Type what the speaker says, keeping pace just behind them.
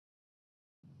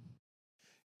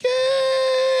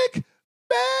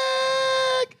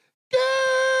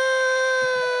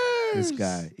This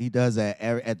guy, he does that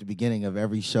at the beginning of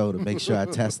every show to make sure I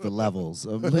test the levels.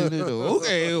 Okay,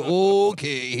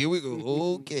 here we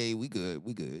go. Okay, we good.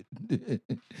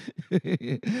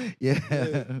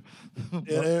 Yeah.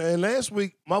 And last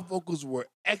week, my vocals were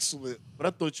excellent, but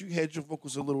I thought you had your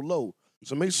vocals a little low.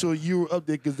 So make sure you were up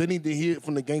there because they need to hear it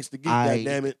from the Gangsta Geek,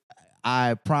 goddammit.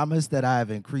 I promise that I have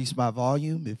increased my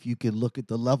volume. If you can look at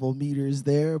the level meters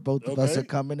there, both of us are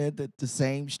coming in at the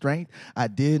same strength. I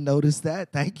did notice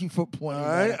that. Thank you for pointing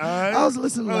that out. All right. I was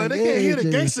listening like, they can't hear the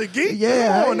Gangsta Geek.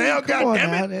 Yeah, come on now, come on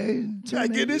now. goddammit. Gotta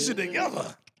get this shit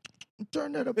together.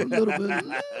 Turn that up a little bit,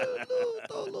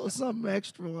 throw a little something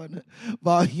extra on the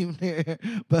volume there.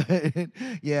 But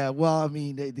yeah, well, I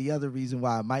mean, the other reason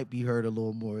why I might be heard a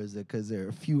little more is that because there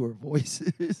are fewer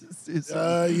voices.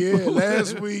 Yeah,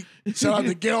 last week, shout out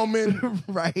to Gelman,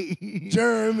 right?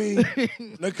 Jeremy,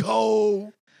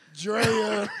 Nicole,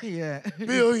 Drea,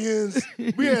 Billions.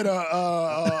 We had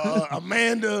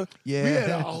Amanda. Yeah. We had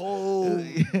a whole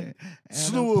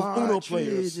slew of Uno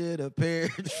players. A pear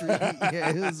tree. Yeah,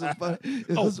 it was a fun.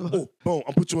 Boom!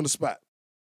 I'll put you on the spot.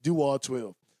 Do all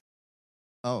 12.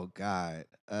 Oh God!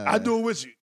 I do it with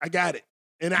you. I got it.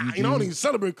 And I don't even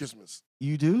celebrate Christmas.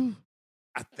 You do?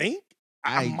 I think.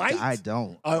 I might. I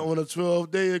don't. On the 12th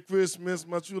day of Christmas,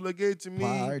 my true love gave to me.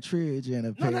 Partridge and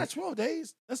a pear. No, not 12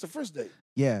 days. That's the first day.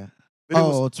 Yeah. But it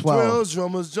was 12. 12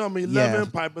 drummers, drumming, 11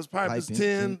 pipers,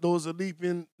 10. Those are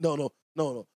leaping. No.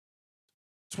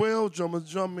 12 drummers,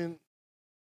 drumming.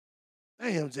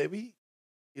 Damn, JB.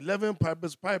 11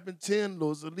 pipers, piping, 10.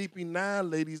 Those are leaping,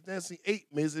 9 ladies dancing, 8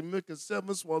 maids and milking,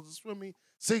 7 swallows swimming,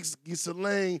 6 geese a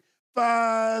laying,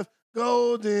 5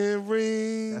 golden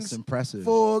rings. That's impressive.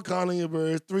 4 calling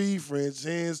birds, 3 French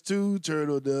hens, 2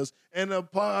 turtle doves, and a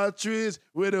partridge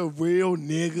with a real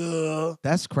nigga.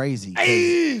 That's crazy.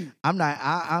 Hey!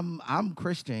 I'm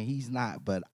Christian. He's not,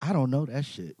 but I don't know that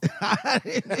shit.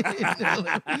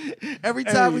 Every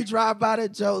time we drive by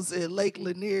that Joe's in Lake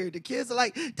Lanier, the kids are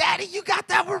like, "Daddy, you got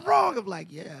that one wrong." I'm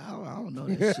like, "Yeah, I don't know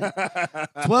that shit."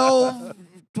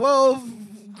 12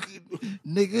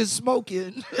 niggas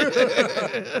smoking.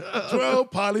 12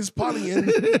 polys polying.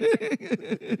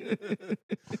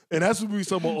 And that's what we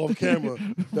talking about off camera,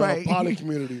 the poly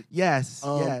community. Yes,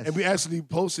 yes. And we actually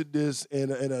posted this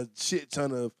in a shit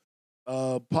ton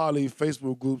of poly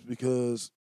Facebook groups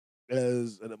because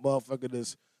as a motherfucker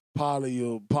that's poly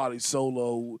or poly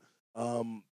solo,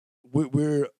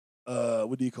 we're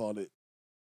what do you call it?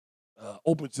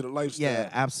 Open to the lifestyle. Yeah,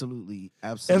 absolutely.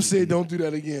 F said, "Don't do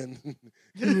that again."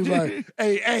 He was like,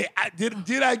 "Hey,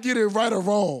 did I get it right or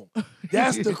wrong?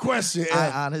 That's the question." I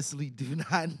honestly do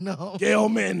not know.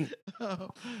 Gelman.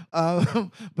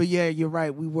 But yeah, you're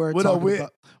right. We were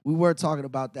talking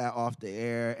about that off the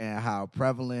air and how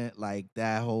prevalent like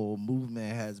that whole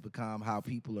movement has become. How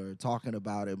people are talking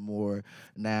about it more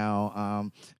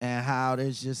now, and how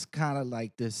there's just kind of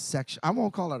like this section. I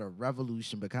won't call it a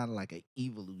revolution, but kind of like an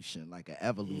evolution. Like an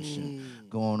evolution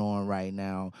going on right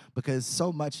now because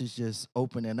so much is just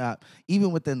opening up,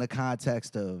 even within the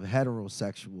context of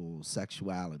heterosexual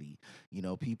sexuality. You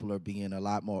know, people are being a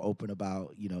lot more open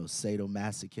about, you know,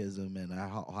 sadomasochism and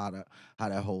how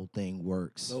that whole thing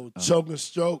works. So choke and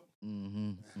stroke.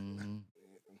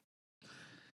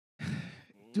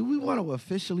 Do we want to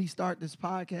officially start this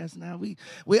podcast now? We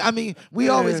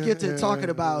always get to talking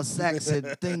about sex and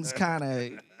things kind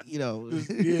of, you know.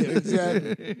 Yeah,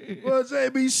 exactly. Well,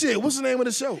 JB, shit, what's the name of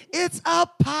the show? It's a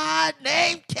pod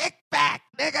named Kickback,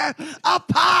 nigga. A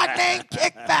pod named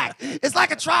Kickback. It's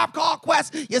like a Tribe Called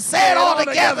Quest. You say it all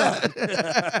together.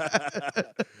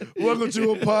 Welcome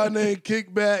to a pod named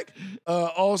Kickback,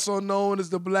 also known as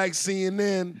the Black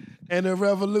CNN, and the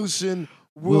revolution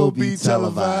will be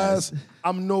televised.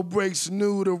 I'm no breaks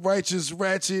new, the righteous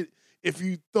ratchet. If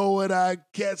you throw it, I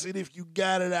catch it. If you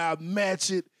got it, I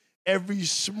match it. Every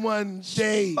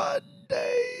Monday.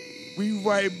 We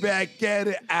right back at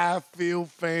it. I feel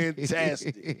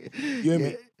fantastic. You hear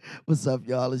me? What's up,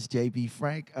 y'all? It's JB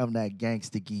Frank. I'm that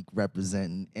gangsta geek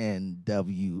representing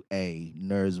NWA,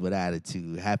 Nerds with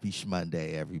Attitude. Happy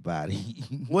Monday, everybody.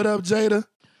 What up, Jada?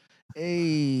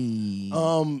 Hey.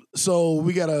 So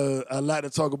we got a lot to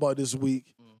talk about this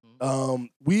week.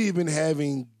 We've been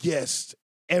having guests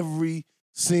every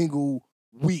single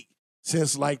week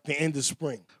since like the end of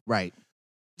spring. Right.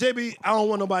 JB, I don't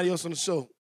want nobody else on the show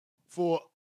for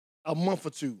a month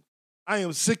or two. I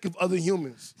am sick of other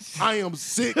humans. I am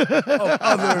sick of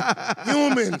other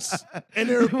humans and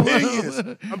their opinions.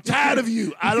 I'm tired of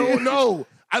you. I don't know.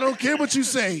 I don't care what you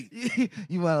say.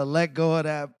 You want to let go of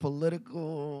that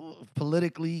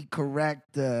politically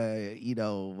correct,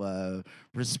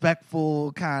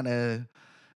 respectful kind of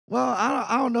Well,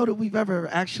 I don't know that we've ever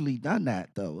actually done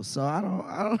that though. So I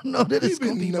don't know that it's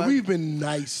gonna be. We've been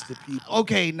nice to people.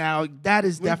 Okay, now that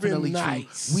is We've definitely been true.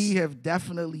 nice. We have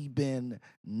definitely been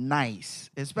nice,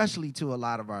 especially to a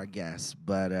lot of our guests.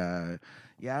 But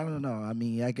yeah, I don't know. I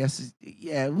mean, I guess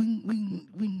yeah, we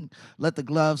can let the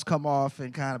gloves come off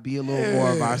and kind of be a little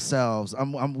more of ourselves.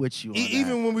 I'm with you on that.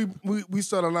 Even when we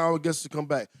start allowing guests to come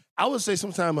back, I would say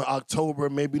sometime in October,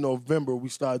 maybe November, we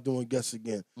start doing guests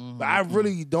again. But I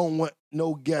really don't want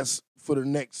no guests for the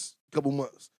next couple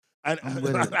months. I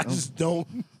just don't.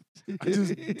 I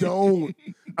just don't.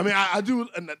 I mean, I do.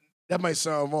 And that might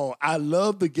sound wrong. I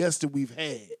love the guests that we've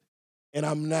had, and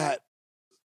I'm not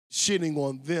shitting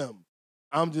on them.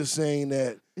 I'm just saying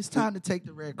that it's time to take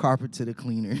the red carpet to the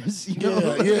cleaners.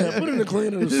 Yeah, put it in the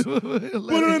cleaners. Put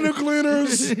it in the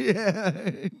cleaners.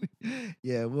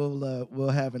 Yeah, we'll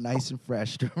have it nice and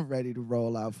fresh, ready to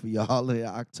roll out for y'all in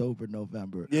October,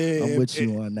 November. Yeah, I'm with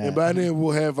you on that. And by then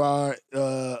we'll have our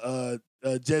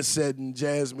Jet Set and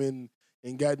Jasmine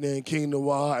and goddamn King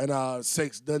Noir and our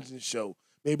Sex Dungeon show.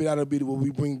 Maybe that'll be what we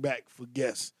bring back for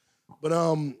guests. But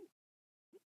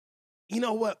you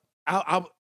know what?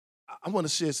 I want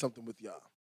to share something with y'all.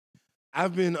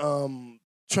 I've been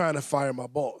trying to fire my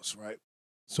boss, right?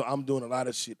 So I'm doing a lot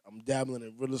of shit. I'm dabbling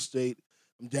in real estate.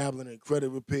 I'm dabbling in credit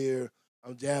repair.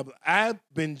 I've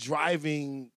been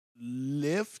driving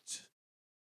Lyft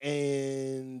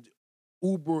and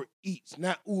Uber Eats.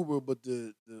 Not Uber, but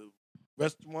the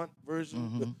restaurant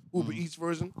version, the Uber Eats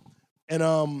version. And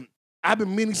I've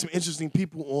been meeting some interesting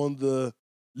people on the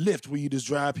Lyft where you just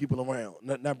drive people around.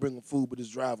 Not bring them food, but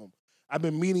just drive them. I've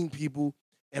been meeting people,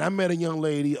 and I met a young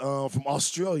lady from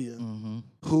Australia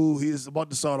who is about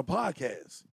to start a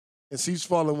podcast. And she's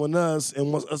following us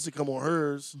and wants us to come on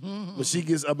hers. When she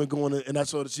gets up and going, and I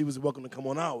saw that she was welcome to come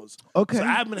on ours. Okay. So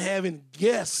I've been having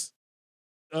guests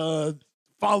follow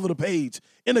the page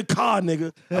in the car,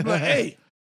 nigga. I'm like, hey,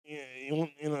 you know,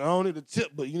 I don't need a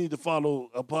tip, but you need to follow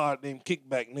a pod named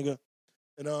Kickback, nigga.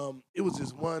 And it was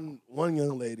just one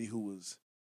young lady who was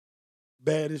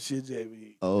bad as shit,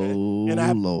 JB. Oh, and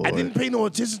I, Lord. I didn't pay no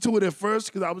attention to it at first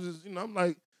because I was just,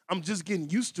 I'm just getting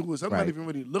used to it. So I'm not even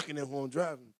really looking at who I'm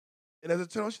driving. And as I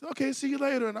tell her, she said, okay, see you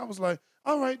later. And I was like,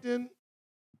 all right, then.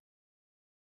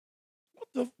 What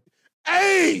the?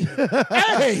 Hey!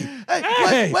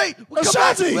 Wait!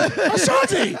 Ashanti!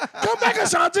 Come back,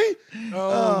 Ashanti!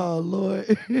 Oh,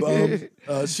 Lord.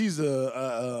 She's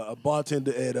a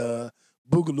bartender at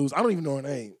Boogaloo's. I don't even know her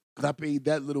name because I paid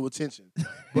that little attention.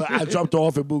 But I dropped her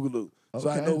off at Boogaloo. Okay. So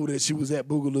I know that she was at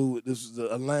Boogaloo. This was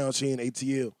a lounge here in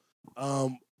ATL.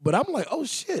 But I'm like, oh,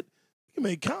 shit. You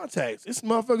made contacts. This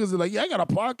motherfuckers are like, yeah, I got a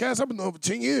podcast. I've been doing it for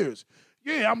 10 years.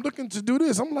 Yeah, I'm looking to do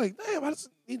this. I'm like, damn, I just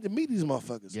need to meet these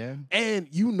motherfuckers. Yeah. And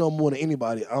you know more than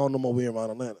anybody. I don't know my way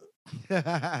around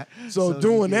Atlanta. so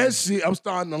doing that shit, I'm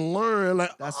starting to learn,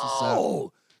 like, this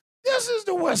is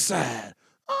the West Side.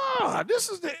 This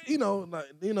is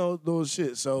the, those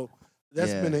shit. So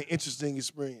that's been an interesting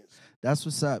experience. That's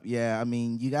what's up. Yeah, I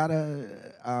mean, you gotta.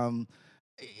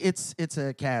 It's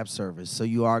a cab service, so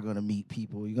you are going to meet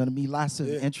people. You're going to meet lots of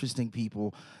interesting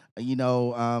people.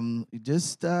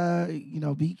 Just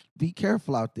be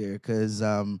careful out there because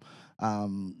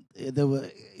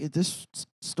this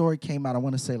story came out. I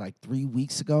want to say like 3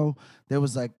 weeks ago.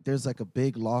 There's a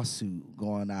big lawsuit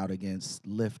going out against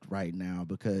Lyft right now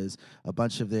because a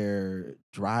bunch of their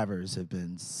drivers have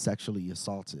been sexually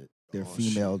assaulted. Their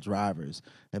female drivers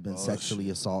have been sexually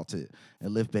assaulted,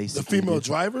 and Lyft basically the female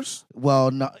drivers.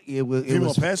 Well, no, it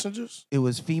was passengers. It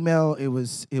was female. It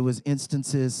was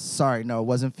instances. Sorry, no, it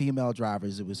wasn't female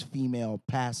drivers. It was female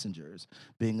passengers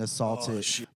being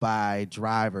assaulted by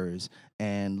drivers,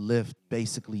 and Lyft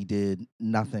basically did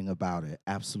nothing about it.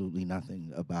 Absolutely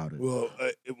nothing about it. Well,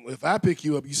 if I pick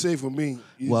you up, you say for me.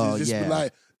 You just be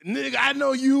like, nigga, I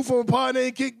know you from a part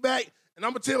named Kickback, and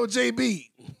I'm gonna tell JB.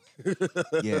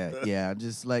 yeah.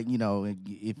 Just like,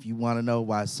 if you want to know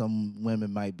why some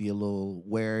women might be a little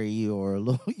wary or a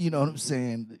little, you know what I'm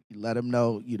saying, let them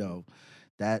know,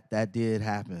 that did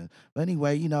happen. But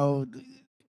anyway,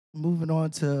 moving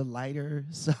on to lighter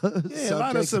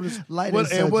subjects.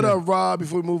 What up, Rob,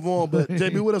 before we move on? But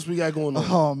JB, what else we got going on?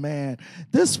 Oh, man.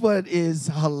 This one is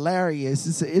hilarious.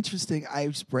 It's an interesting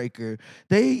icebreaker.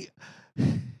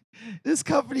 This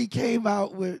company came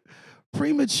out with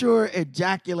premature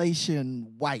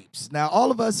ejaculation wipes. Now,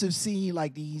 all of us have seen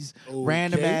like these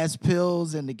random ass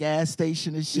pills in the gas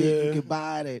station and shit you can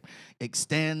buy that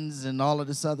extends and all of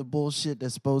this other bullshit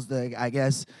that's supposed to, I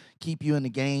guess, keep you in the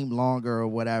game longer or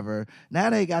whatever. Now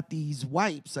they got these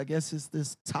wipes. I guess it's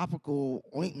this topical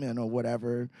ointment or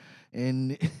whatever.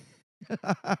 And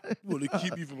Will it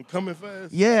keep you from coming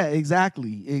fast? Yeah,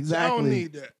 exactly. So I don't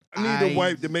need that. I need the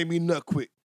wipe that make me nut quick.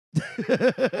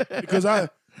 Because I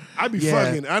be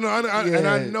fucking. I know, and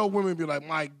I know women be like,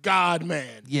 "My God,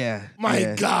 man,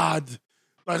 my God,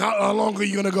 like how long are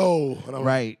you gonna go?" And I'm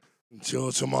right.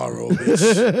 Until tomorrow,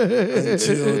 bitch.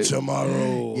 Until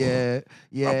tomorrow. Yeah.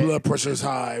 My blood pressure's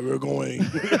high. We're going.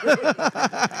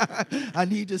 I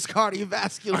need this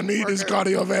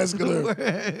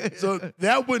cardiovascular. So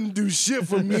that wouldn't do shit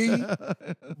for me.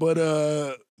 But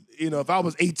if I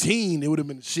was 18, it would have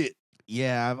been shit.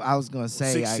 Yeah, I was gonna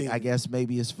say. I guess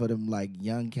maybe it's for them like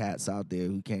young cats out there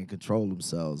who can't control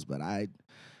themselves. But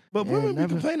women be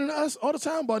complaining to us all the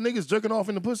time about niggas jerking off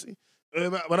in the pussy.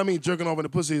 What I mean jerking off in the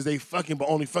pussy is they fucking, but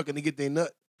only fucking to get their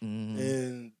nut. Mm-hmm.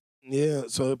 And yeah,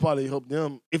 so it probably helped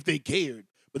them if they cared.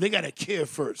 But they gotta care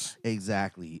first.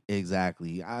 Exactly.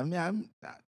 I mean,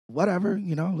 whatever.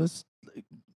 Let's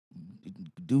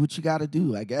do what you got to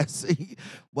do. I guess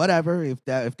whatever.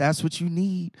 If that's what you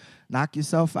need, knock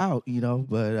yourself out.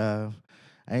 But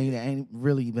ain't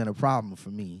really been a problem for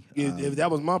me. If that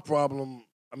was my problem,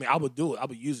 I mean, I would do it. I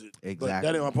would use it. Exactly. But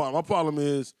that ain't my problem. My problem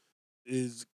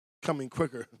is coming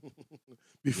quicker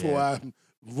before I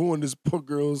ruin this poor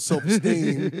girl's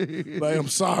self-esteem. Like, I'm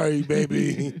sorry,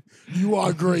 baby. You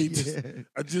are great.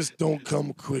 I just don't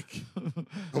come quick.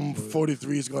 I'm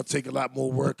 43. It's going to take a lot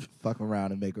more work. Fuck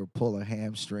around and make her pull a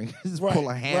hamstring. Pull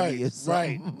a hammy or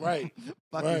something. Right.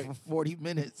 Fucking for 40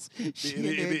 minutes.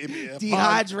 She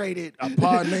dehydrated. A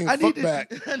pod named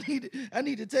Fuckback. I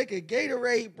need to take a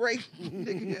Gatorade break.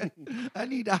 I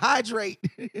need to hydrate.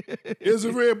 Here's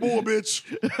a Red Bull, bitch.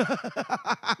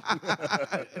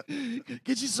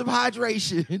 Get you some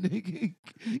hydration.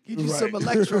 Get you some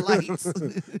electrolytes.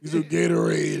 Get some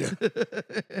Gatorade.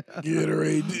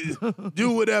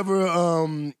 Do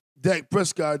whatever Dak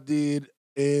Prescott did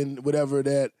and whatever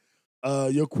that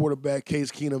your quarterback Case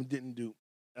Keenum didn't do.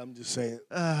 I'm just saying.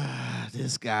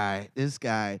 This guy.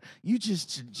 You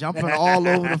just jumping all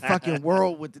over the fucking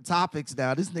world with the topics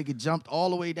now. This nigga jumped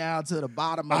all the way down to the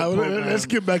bottom of the program. Let's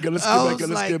get back up.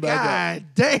 God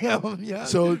damn, yeah.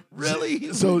 So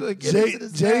really? So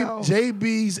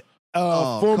JB's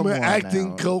former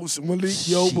acting coach Malik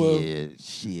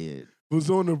Yoba was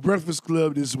on the Breakfast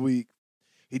Club this week.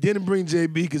 He didn't bring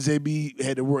JB because JB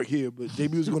had to work here, but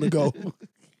JB was going to go.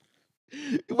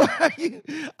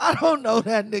 I don't know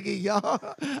that nigga, y'all.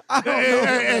 I don't know him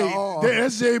at all.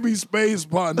 That's JB's space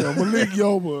partner, Malik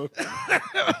Yoba.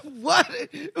 What?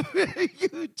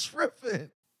 You tripping?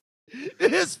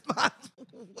 It's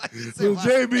so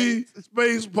JB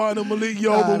space partner Malik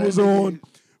Yoba was on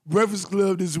Breakfast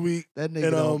Club this week. That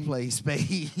nigga don't play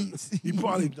spades. He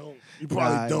probably don't.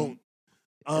 That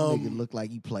nigga look like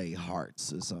he played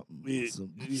hearts or something.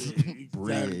 Exactly.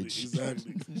 Bridge.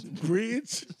 Exactly.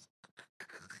 Bridge?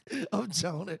 I'm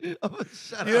joning.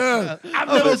 Shut up. I've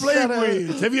never played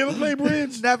bridge. Have you ever played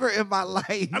bridge? Never in my life.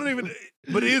 I don't even.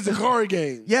 But it is a card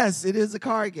game. Yes, it is a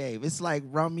card game. It's like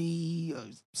rummy,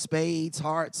 spades,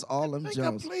 hearts, all them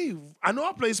jumps. I know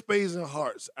I play spades and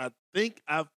hearts. I think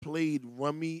I've played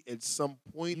rummy at some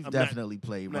point. You've definitely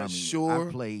played rummy. Not sure.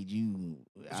 I played you.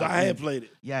 So I had played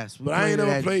it. Yes, but I ain't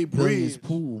never played bridge.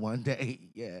 Pool one day.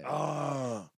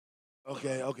 Yeah.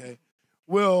 Okay.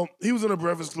 Well, he was in a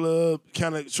Breakfast Club,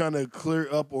 kind of trying to clear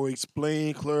up or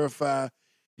clarify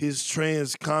his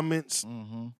trans comments.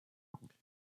 Mm-hmm.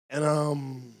 And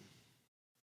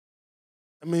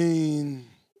I mean,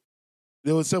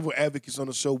 there were several advocates on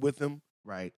the show with him.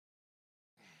 Right.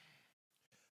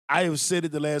 I have said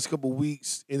it the last couple of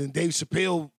weeks, and then Dave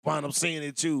Chappelle wound up saying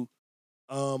it too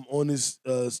on his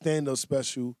stand-up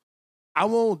special. I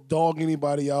won't dog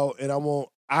anybody out, and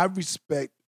I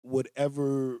respect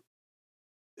whatever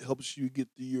helps you get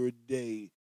through your day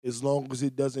as long as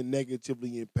it doesn't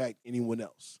negatively impact anyone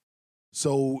else.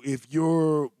 So if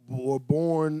you're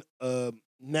born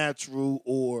natural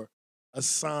or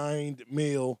assigned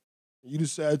male, and you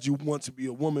decide you want to be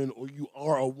a woman or you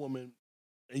are a woman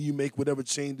and you make whatever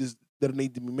changes that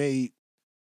need to be made,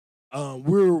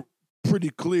 we're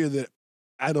pretty clear that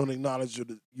I don't acknowledge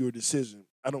your decision.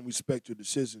 I don't respect your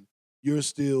decision. You're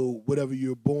still whatever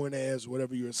you're born as,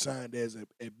 whatever you're assigned as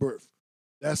at birth.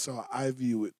 That's how I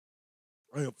view it.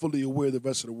 I am fully aware the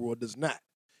rest of the world does not.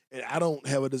 And I don't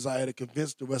have a desire to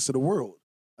convince the rest of the world.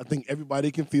 I think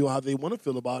everybody can feel how they want to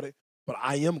feel about it, but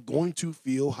I am going to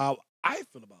feel how I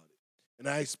feel about it. And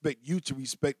I expect you to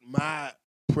respect my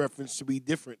preference to be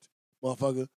different,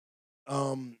 motherfucker.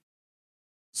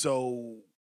 So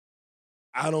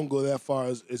I don't go that far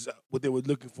as what they were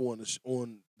looking for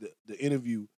on the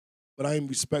interview, but I am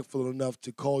respectful enough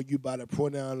to call you by the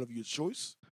pronoun of your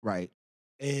choice. Right.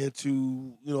 and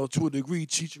to to a degree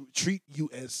treat you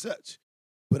as such.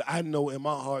 But I know in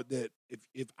my heart that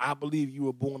if I believe you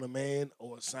were born a man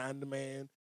or assigned a man,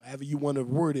 however you want to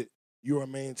word it, you're a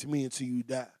man to me until you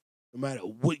die, no matter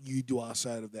what you do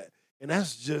outside of that. And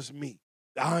that's just me.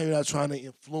 I'm not trying to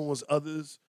influence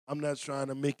others. I'm not trying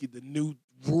to make it the new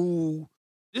rule.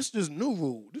 This is just new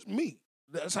rule. This is me.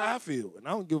 That's how I feel. And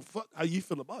I don't give a fuck how you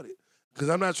feel about it. Because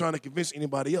I'm not trying to convince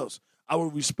anybody else. I will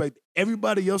respect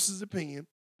everybody else's opinion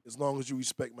as long as you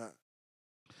respect mine.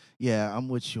 Yeah, I'm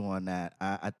with you on that.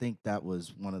 I think that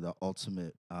was one of the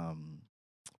ultimate.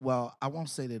 Well, I won't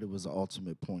say that it was the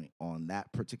ultimate point on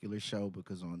that particular show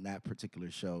because on that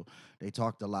particular show, they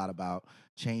talked a lot about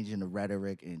changing the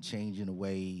rhetoric and changing the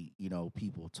way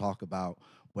people talk about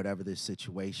whatever this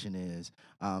situation is.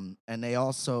 And they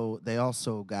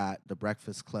also got the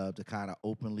Breakfast Club to kind of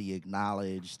openly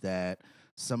acknowledge that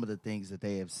some of the things that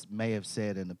may have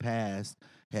said in the past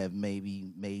have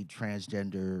maybe made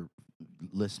transgender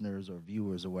listeners or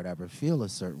viewers or whatever feel a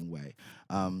certain way.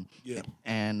 Yeah.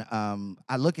 And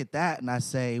I look at that and I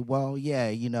say, well,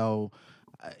 yeah, uh,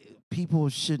 people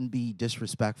shouldn't be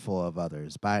disrespectful of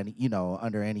others by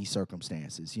under any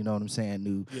circumstances. You know what I'm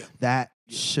saying? Yeah. That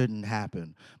Yeah. shouldn't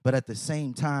happen. But at the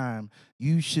same time,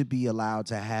 you should be allowed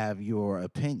to have your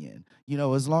opinion.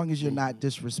 As long as you're not Mhm.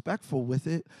 disrespectful with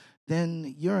it,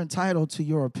 then you're entitled to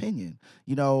your opinion.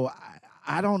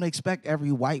 I don't expect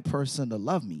every white person to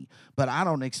love me, but I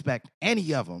don't expect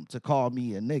any of them to call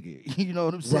me a nigga. You know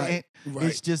what I'm Right. saying? Right.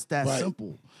 It's just that Right.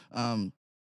 simple.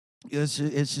 It's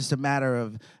just a matter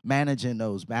of managing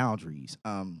those boundaries.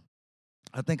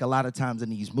 I think a lot of times in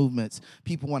these movements,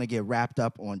 people want to get wrapped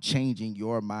up on changing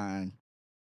your mind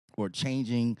or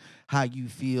changing how you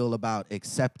feel about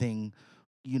accepting,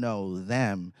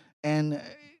 them. And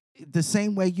the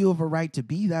same way you have a right to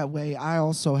be that way, I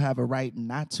also have a right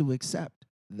not to accept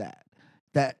that.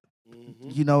 That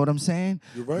Mhm. you know what I'm saying?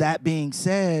 You're right. That being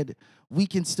said, we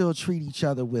can still treat each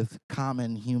other with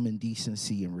common human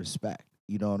decency and respect.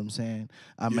 You know what I'm saying?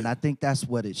 And Yeah. I think that's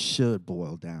what it should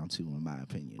boil down to, in my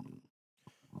opinion.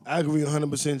 I agree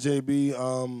 100%, JB.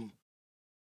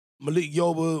 Malik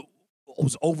Yoba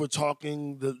was over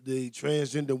talking the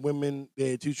transgender women.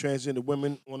 They had two transgender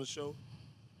women on the show.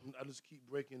 I just keep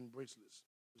breaking bracelets,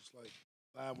 just like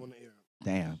live on the air.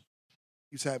 Damn.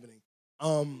 Keeps happening.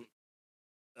 Um,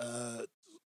 uh,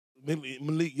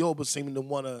 Malik Yoba seeming to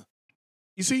wanna.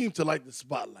 He seemed to like the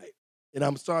spotlight, and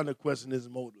I'm starting to question his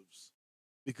motives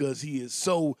because he is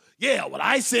so well.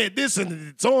 I said this,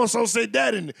 and so and so said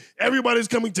that, and everybody's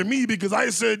coming to me because I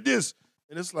said this,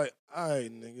 and it's like, all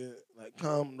right, nigga, like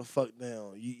calm the fuck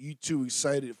down. You too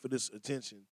excited for this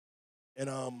attention, and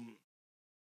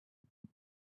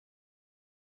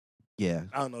Yeah.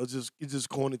 I don't know, it's just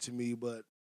corny to me,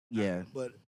 Yeah.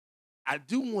 but I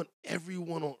do want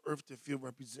everyone on earth to feel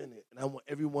represented, and I want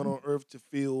everyone on earth to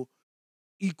feel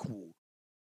equal.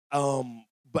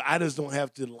 But I just don't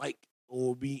have to like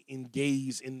or be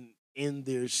engaged in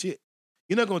their shit.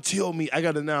 You're not gonna tell me I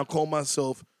gotta now call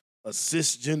myself a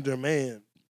cisgender man.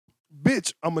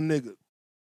 Bitch, I'm a nigga.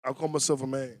 I call myself a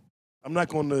man. I'm not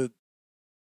gonna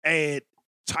add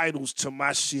titles to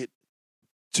my shit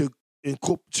to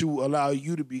to allow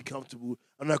you to be comfortable.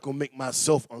 I'm not gonna make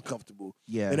myself uncomfortable.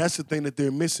 Yeah. And that's the thing that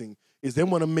they're missing is they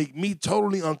want to make me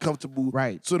totally uncomfortable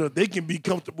Right. so that they can be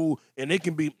comfortable and they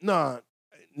can be no.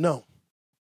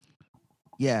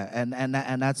 Yeah,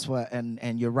 and that's what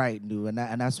and you're right, New, and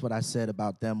that's what I said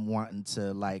about them wanting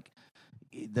to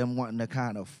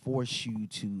kind of force you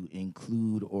to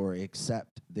include or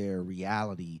accept their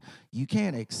reality. You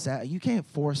can't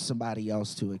force somebody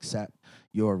else to accept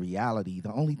your reality.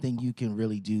 The only thing you can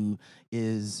really do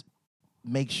is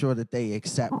make sure that they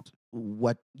accept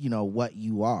what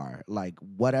you are, like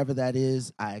whatever that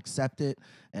is. I accept it,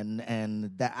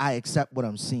 and that I accept what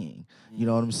I'm seeing. You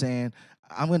know what I'm saying?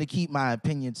 I'm going to keep my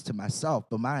opinions to myself,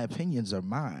 but my opinions are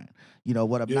mine.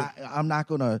 What Yeah, I'm not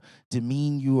going to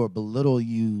demean you or belittle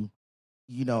you,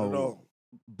 you not at know all.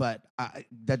 but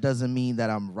that doesn't mean that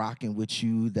I'm rocking with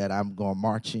you, that I'm going to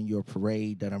march in your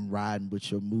parade, that I'm riding with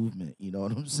your movement. You know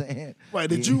what I'm saying? Right.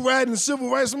 Did Yeah. you ride in the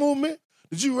civil rights movement?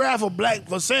 Did you ride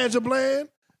for Sandra Bland?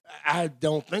 I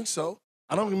don't think so.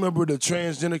 I don't remember the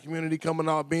transgender community coming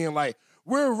out being like,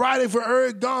 we're riding for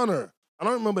Eric Garner. I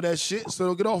don't remember that shit.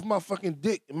 So get off my fucking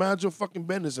dick and mind your fucking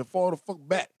business and fall the fuck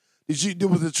back. There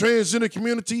was the transgender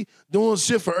community doing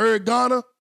shit for Eric Garner?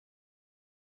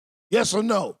 Yes or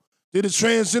no? Did the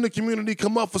transgender community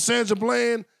come up for Sandra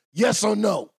Bland? Yes or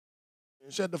no?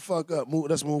 And shut the fuck up.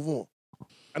 Let's move on.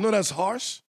 I know that's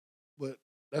harsh, but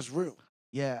that's real.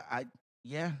 Yeah,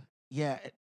 yeah, yeah.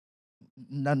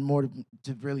 nothing more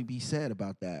to really be said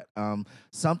about that.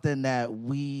 Something that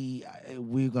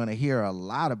we're gonna hear a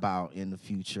lot about in the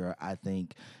future, I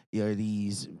think, are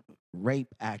these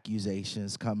rape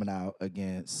accusations coming out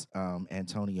against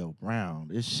Antonio Brown.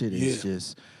 This shit is Yeah,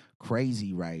 just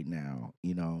crazy right now.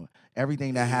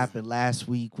 Everything that yeah. happened last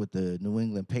week with the New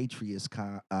England Patriots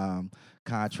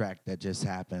contract that just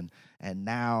happened, and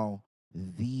now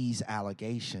these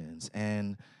allegations.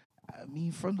 And I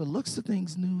mean, from the looks of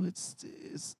things, new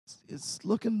it's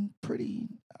looking pretty.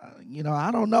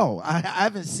 I don't know. I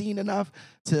haven't seen enough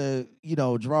to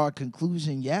draw a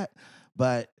conclusion yet,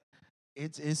 but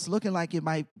it's looking like it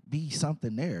might be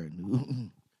something there.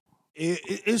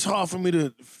 It's hard for me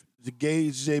to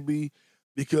gauge JB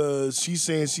because she's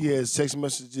saying she has text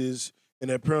messages, and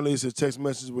apparently it's a text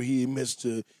message where he admits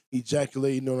to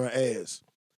ejaculating on her ass.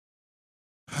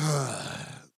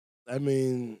 I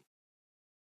mean,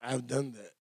 I've done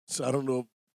that, so I don't know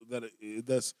if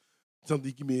that's something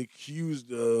you can be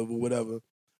accused of or whatever.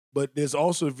 But there's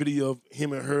also a video of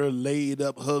him and her laid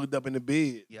up, hugged up in the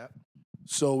bed. Yep.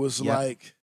 So it's Yep.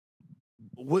 like,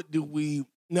 what do we?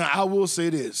 Now I will say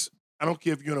this: I don't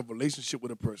care if you're in a relationship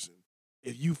with a person.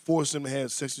 If you force them to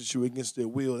have sex with you against their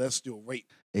will, that's still rape.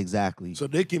 Exactly. So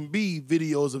there can be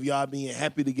videos of y'all being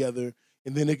happy together,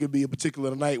 and then it could be a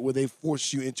particular night where they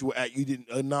force you into an act you didn't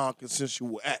a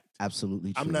non-consensual act.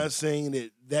 Absolutely true. I'm not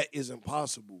saying that isn't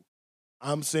possible.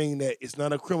 I'm saying that it's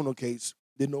not a criminal case.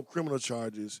 There are no criminal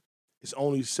charges. It's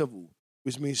only civil,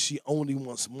 which means she only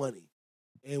wants money.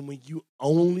 And when you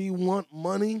only want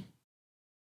money,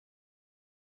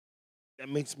 that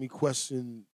makes me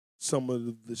question some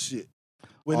of the shit.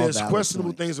 When All there's valid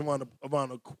questionable points. things around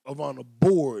the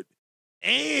board,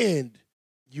 and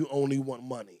you only want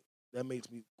money, that makes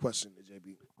me question it,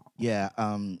 JB. Yeah,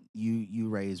 you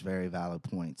raise very valid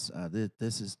points.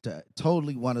 This is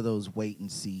totally one of those wait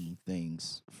and see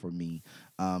things for me.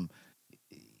 Um,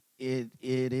 it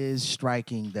is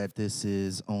striking that this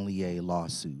is only a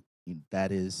lawsuit.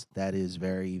 That is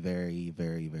very very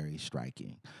very very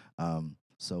striking.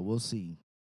 So we'll see.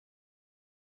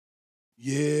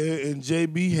 Yeah, and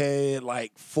JB had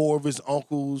like four of his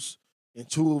uncles and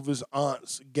two of his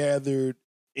aunts gathered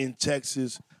in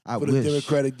Texas I for the wish.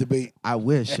 Democratic debate. I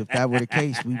wish if that were the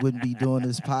case, we wouldn't be doing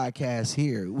this podcast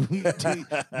here. We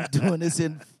doing this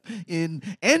in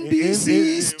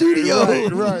NBC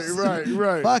studios.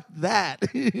 Right. Fuck that.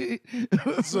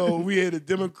 So we had a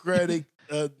Democratic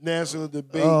national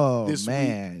debate Oh this week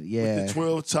man, with the yeah,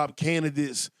 12 top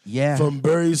candidates yeah. from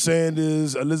Bernie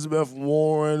Sanders, Elizabeth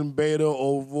Warren, Beto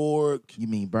O'Rourke. You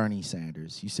mean Bernie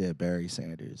Sanders? You said Barry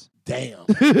Sanders. Damn.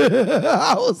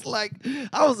 I was like,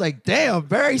 damn,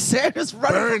 Barry Sanders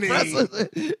running Bernie. for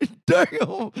president.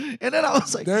 Damn. And then I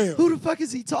was like, Damn. who the fuck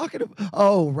is he talking about?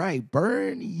 Oh, right,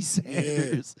 Bernie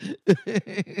Sanders.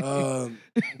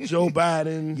 Joe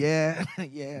Biden. Yeah,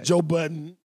 yeah. Joe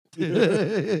Budden.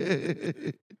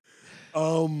 Who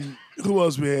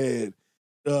else we had?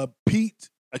 Pete.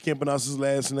 I can't pronounce his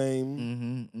last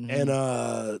name.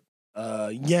 And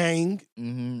Yang.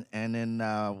 And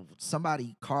then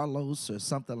somebody Carlos or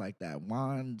something like that.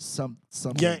 Juan something.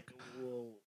 Yang.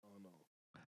 Well, I don't know.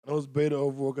 I know it's Beta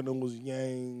O'Rourke and it was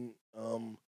Yang.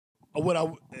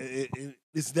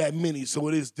 It's that many, so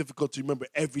it is difficult to remember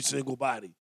every single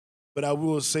body. But I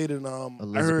will say that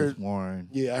Elizabeth Warren.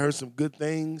 Yeah, I heard some good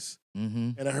things,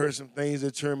 and I heard some things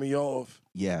that turned me off.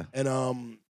 Yeah.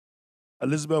 And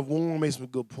Elizabeth Warren made some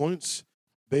good points.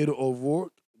 Beto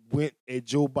O'Rourke went at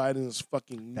Joe Biden's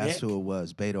fucking neck. That's who it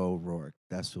was. Beto O'Rourke.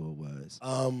 That's who it was.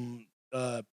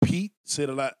 Pete said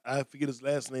a lot. I forget his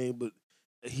last name, but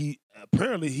he's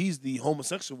the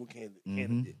homosexual candidate,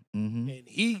 and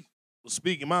he was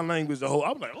speaking my language. I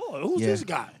was like, oh, who's this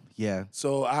guy? Yeah.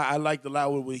 So I liked a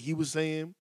lot of what he was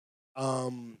saying.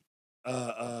 Kamala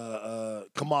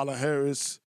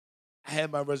Harris, I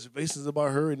had my reservations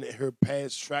about her and her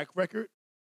past track record,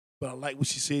 but I like what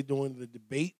she said during the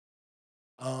debate.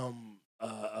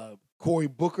 Cory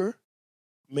Booker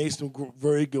made some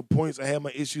very good points. I had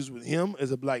my issues with him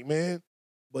as a black man,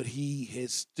 but he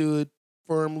has stood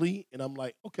firmly, and I'm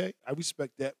like, okay, I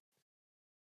respect that.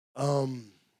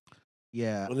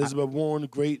 Yeah. Elizabeth Warren,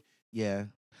 great. Yeah.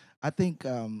 I think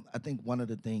one of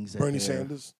the things that Bernie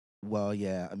Sanders. Well,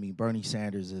 yeah. I mean, Bernie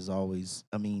Sanders is always.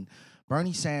 I mean,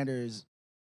 Bernie Sanders,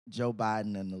 Joe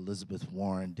Biden, and Elizabeth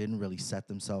Warren didn't really set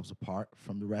themselves apart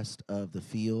from the rest of the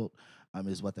field.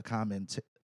 Is what the commenters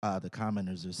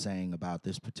are saying about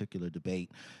this particular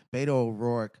debate. Beto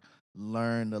O'Rourke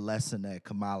learned the lesson that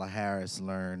Kamala Harris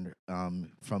learned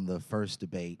from the first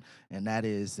debate, and that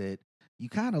is that you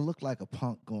kind of look like a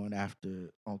punk going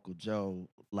after Uncle Joe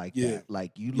like that.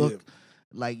 Like you look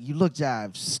Like you look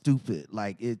jive stupid.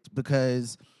 Like it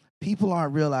because people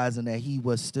aren't realizing that he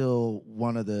was still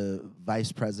one of the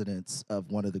vice presidents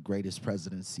of one of the greatest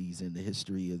presidencies in the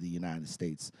history of the United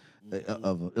States.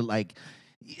 Of like,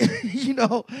 you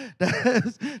know,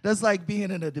 that's like being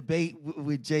in a debate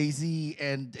with Jay-Z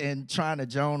and trying to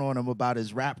joan on him about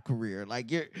his rap career.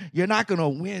 Like you're not gonna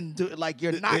win. Like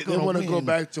you're not They gonna want to go win.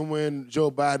 back to when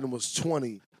Joe Biden was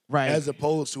 20, Right. as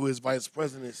opposed to his vice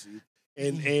presidency,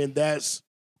 and that's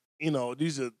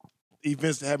these are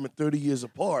events that happened 30 years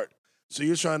apart. So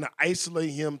you're trying to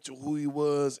isolate him to who he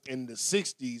was in the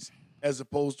 60s as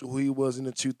opposed to who he was in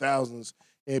the 2000s,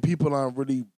 and people aren't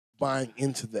really buying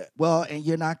into that. Well, and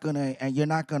you're not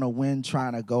gonna win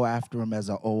trying to go after him as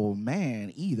an old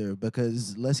man either,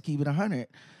 because let's keep it 100.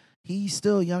 He's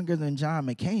still younger than John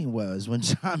McCain was when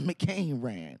John McCain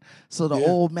ran. So the Yeah.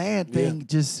 old man thing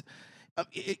just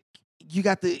you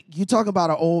talk about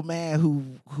an old man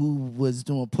who was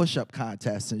doing push-up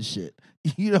contests and shit,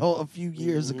 a few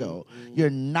years ago. You're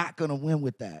not gonna win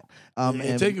with that.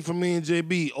 And take it from me and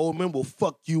JB, old men will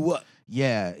fuck you up.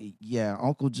 Yeah,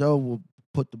 Uncle Joe will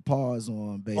put the pause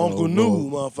on Bayo. Uncle New,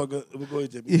 motherfucker. We'll go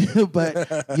ahead, JB.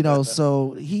 But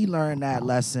so he learned that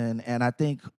lesson, and I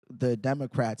think the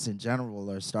Democrats in general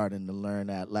are starting to learn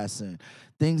that lesson.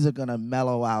 Things are gonna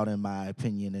mellow out, in my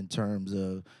opinion, in terms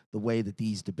of the way that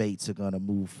these debates are gonna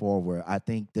move forward. I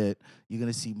think that you're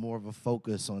gonna see more of a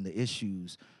focus on the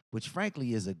issues, which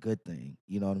frankly is a good thing.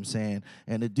 You know what I'm saying?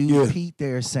 And the dude Pete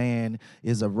there saying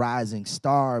is a rising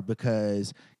star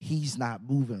because he's not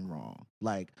moving wrong.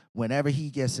 Like whenever he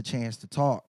gets a chance to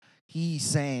talk, he's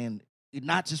saying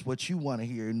not just what you want to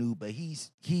hear, new, but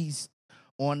he's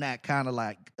on that kind of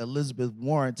like Elizabeth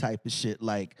Warren type of shit.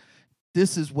 Like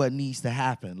this is what needs to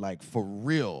happen, like for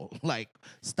real. Like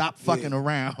stop fucking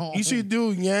around. You see,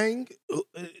 dude Yang,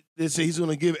 they say he's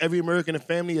gonna give every American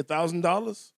family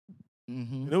 $1,000.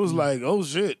 And it was like, oh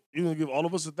shit, you gonna give all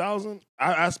of us 1,000?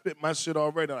 I spent my shit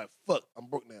already. I'm like, fuck, I'm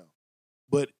broke now.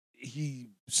 But he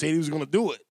said he was gonna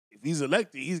do it. If he's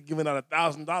elected, he's giving out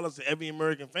 $1,000 to every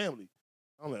American family.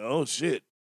 I'm like, oh shit,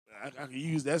 I could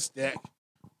use that stack.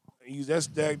 Use that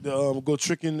stack to go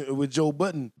tricking with Joe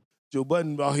Budden. Joe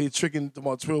Budden out here tricking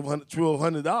about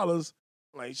 $1,200.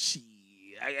 I'm like, shit,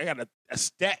 I got a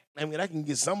stack. I mean, I can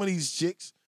get some of these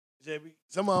chicks.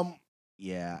 Some of them.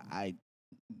 If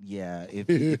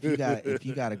you got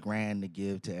 $1,000 to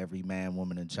give to every man,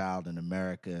 woman, and child in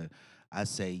America, I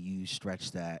say you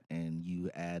stretch that and you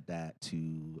add that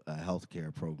to a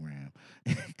healthcare program,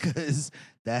 because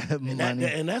that money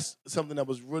and that's something that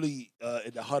was really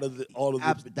at the heart of all of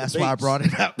the that's debates. why I brought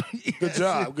it up. Good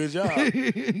job.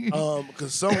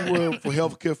 Because some were for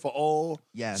healthcare for all.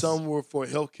 Yes. Some were for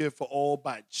healthcare for all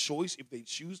by choice if they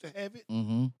choose to have it,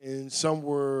 and some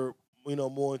were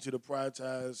more into the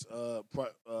privatized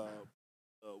what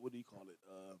do you call it?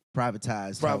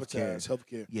 Privatized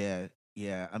healthcare.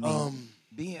 Yeah.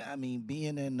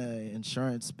 Being in the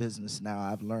insurance business now,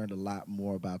 I've learned a lot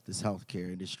more about this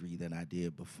healthcare industry than I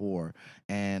did before,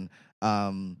 and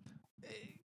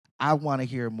I want to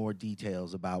hear more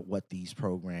details about what these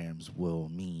programs will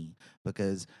mean,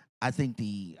 because I think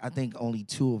only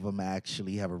two of them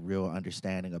actually have a real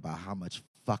understanding about how much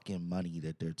fucking money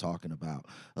that they're talking about.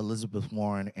 Elizabeth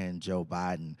Warren and Joe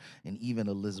Biden, and even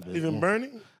Elizabeth. Even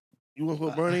Bernie. You want to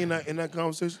put Bernie in that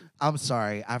conversation? I'm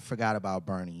sorry, I forgot about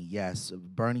Bernie. Yes,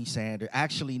 Bernie Sanders.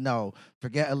 Actually, no,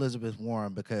 forget Elizabeth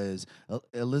Warren, because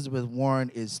Elizabeth Warren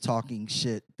is talking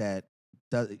shit that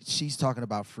she's talking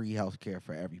about free health care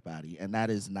for everybody, and that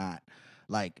is not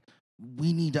like,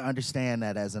 we need to understand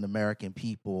that as an American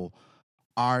people,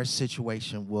 our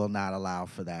situation will not allow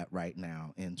for that right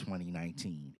now in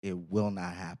 2019. It will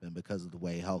not happen because of the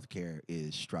way healthcare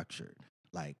is structured.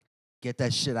 Like, get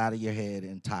that shit out of your head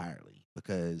entirely,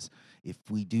 because if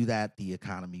we do that, the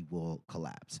economy will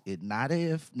collapse. Not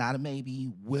a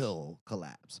maybe, will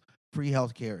collapse. Free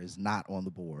healthcare is not on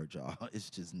the board, y'all. It's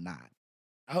just not.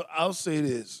 I'll say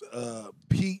this,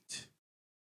 Pete,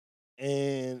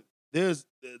 and there's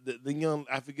the young,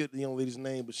 I forget the young lady's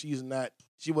name, but she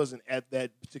wasn't at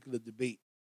that particular debate.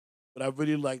 But I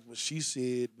really liked what she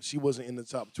said, but she wasn't in the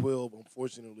top 12,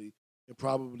 unfortunately, and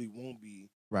probably won't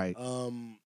be. Right.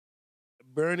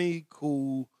 Bernie,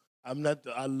 cool. I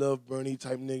love Bernie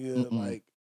type nigga. Like,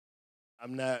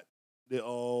 I'm not the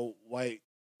all white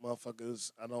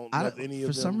motherfuckers. I don't love any of them.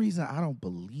 For some reason, I don't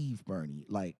believe Bernie.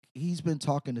 Like, he's been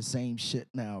talking the same shit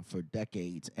now for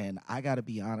decades, and I got to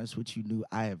be honest with you, New,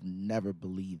 I have never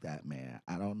believed that man.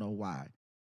 I don't know why.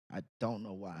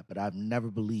 But I've never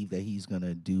believed that he's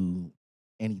gonna do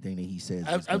anything that he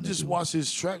says. I've just watched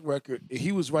his track record.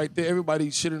 He was right there.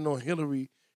 Everybody shitting on Hillary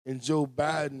and Joe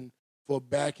Biden for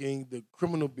backing the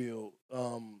criminal bill,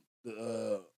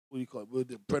 the what do you call it? With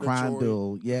the crime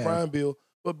bill, yeah. crime bill.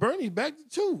 But Bernie backed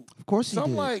it too. Of course he So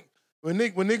I'm did. like, when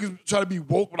niggas try to be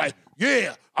woke, like,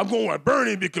 yeah, I'm going with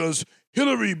Bernie because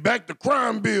Hillary backed the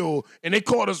crime bill and they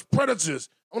called us predators.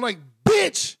 I'm like,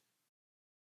 bitch,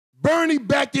 Bernie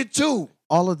backed it too.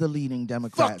 All of the leading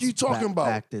Democrats Fuck you talking about?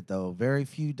 backed it, though. Very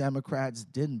few Democrats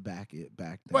didn't back it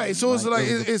back then. Right, so it's like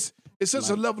it was it's such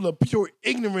a level of pure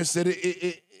ignorance that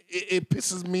it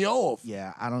pisses me off.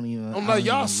 yeah, I don't even. I'm I like, don't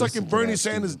y'all even sucking listen to Bernie that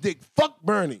Sanders' stupid- dick. Fuck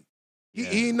Bernie. Yeah.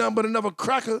 He ain't nothing but another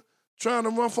cracker trying to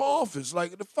run for office.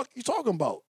 Like, the fuck you talking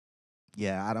about?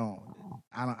 Yeah, I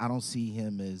don't see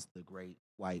him as the great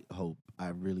white hope. I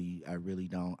really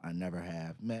don't. I never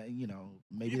have. Man,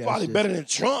 maybe He's that's probably just, better than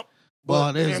Trump.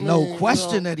 Well, there's no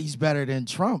question that. that he's better than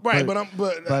Trump. Right, but I'm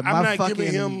my not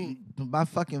giving him. my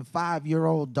fucking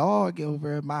 5-year-old dog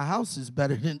over at my house is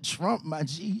better than Trump, my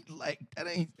G. Like that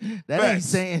ain't Facts.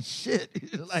 saying shit.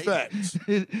 Like Facts.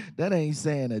 that ain't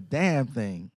saying a damn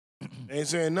thing. Ain't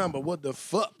saying nothing, but what the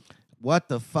fuck? What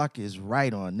the fuck is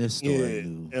right on this story, Yeah,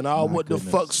 Lou? and our My what goodness.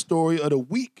 the fuck story of the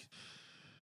week.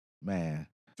 Man.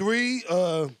 3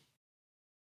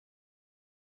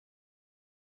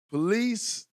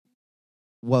 police.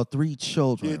 Well, 3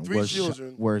 children, Yeah, 3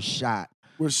 children were shot.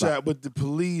 Were shot with the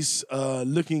police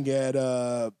looking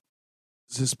at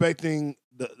suspecting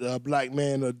the black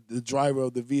man or the driver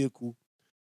of the vehicle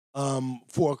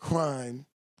for a crime.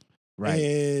 Right.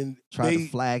 And Tried to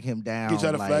flag him down. They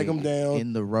tried to flag him down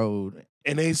in the road.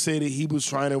 And they say that he was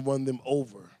trying to run them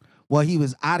over. Well, he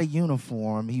was out of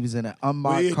uniform. He was in an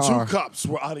unmarked car. 2 cops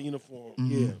were out of uniform.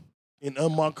 Mm-hmm. Yeah. In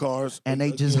unmarked cars. And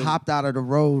they just hopped out of the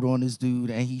road on this dude,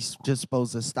 and he's just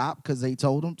supposed to stop because they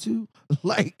told him to.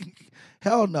 Like,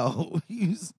 hell no.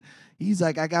 He's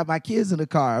like, I got my kids in the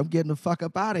car. I'm getting the fuck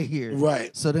up out of here.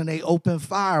 Right. So then they opened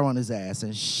fire on his ass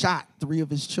and shot 3 of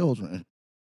his children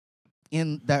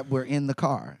that were in the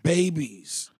car.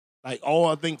 Babies. Like, all,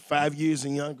 I think, 5 years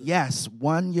and younger. Yes,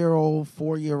 1-year-old,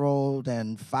 4-year-old,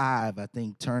 and 5, I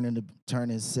think,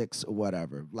 turning 6 or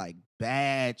whatever. Like,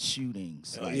 bad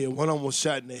shootings. Yeah, one of them was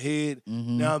shot in the head.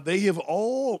 Mm-hmm. Now, they have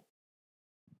all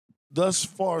thus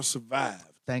far survived.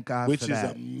 Thank God for that. Which is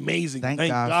amazing. Thank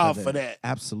God for that.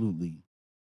 Absolutely.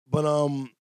 But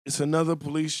it's another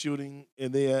police shooting,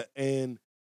 and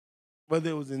whether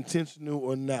it was intentional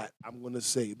or not, I'm going to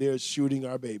say they're shooting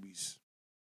our babies.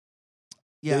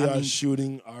 Yeah, they are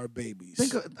shooting our babies.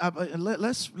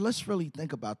 Let's really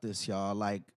think about this, y'all.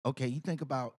 Like, okay, you think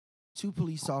about 2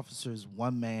 police officers,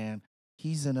 1 man.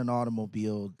 He's in an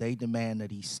automobile. They demand that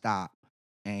he stop,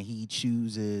 and he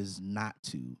chooses not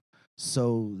to.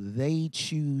 So they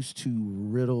choose to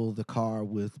riddle the car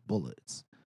with bullets.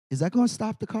 Is that going to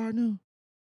stop the car, Nu?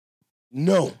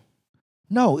 No.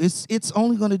 No, it's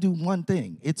only going to do one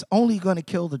thing. It's only going to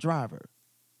kill the driver.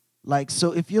 Like,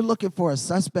 so if you're looking for a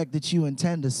suspect that you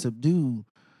intend to subdue,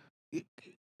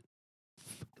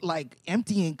 like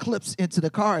emptying clips into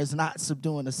the car is not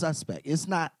subduing a suspect. It's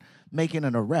not making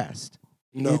an arrest.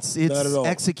 No, it's not at all.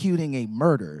 Executing a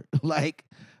murder. Like,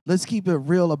 let's keep it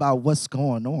real about what's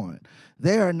going on.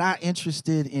 They are not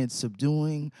interested in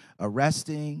subduing,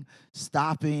 arresting,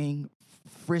 stopping,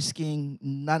 frisking,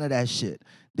 none of that shit.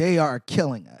 They are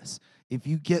killing us. If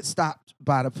you get stopped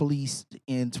by the police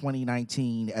in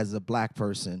 2019 as a black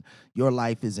person, your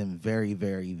life is in very,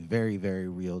 very, very, very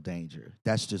real danger.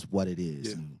 That's just what it is.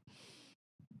 Yeah.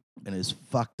 And it's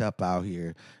fucked up out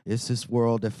here. It's this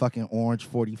world that fucking Orange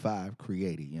 45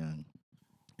 created, young.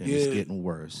 And it's getting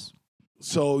worse.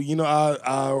 So,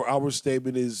 our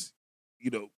statement is,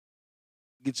 get your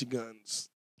guns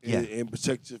and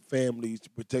protect your families,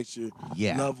 protect your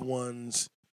loved ones,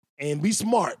 and be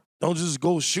smart. Don't just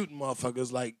go shooting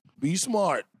motherfuckers. Like, be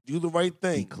smart. Do the right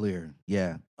thing. Be clear.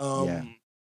 Yeah.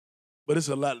 But it's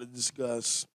a lot to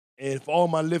discuss. And for all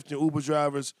my Lyft and Uber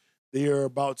drivers, they are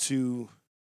about to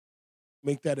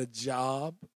make that a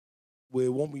job where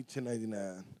it won't be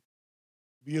 1099.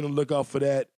 Be on the lookout for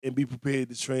that and be prepared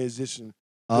to transition.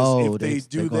 Oh, if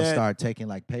they're gonna start taking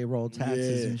like payroll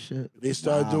taxes and shit. If they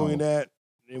start doing that,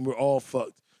 then we're all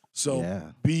fucked.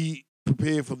 So be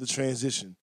prepared for the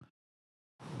transition.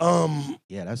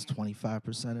 Yeah, that's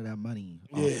 25% of that money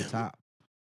off the top.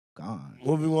 Gone.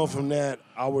 Moving on from that,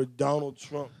 our Donald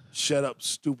Trump Shut Up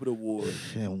Stupid Award.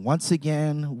 And once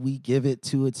again, we give it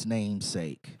to its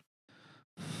namesake.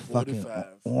 45. Fucking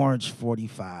Orange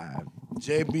 45.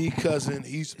 JB cousin,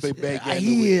 he used to play backgammon.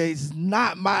 He is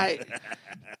not my.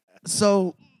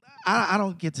 So I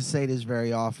don't get to say this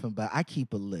very often, but I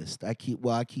keep a list. I keep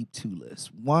two lists.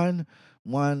 One,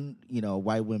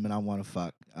 white women I want to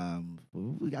fuck.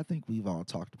 I think we've all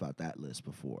talked about that list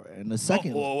before. And the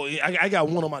second, I got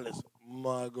one on my list.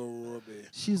 Margot Robbie.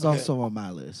 she's Okay. also on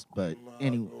my list. But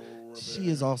anyway, Margot she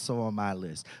is also on my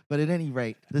list. But at any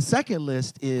rate, the second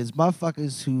list is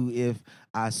motherfuckers who, if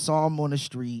I saw them on the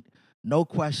street, no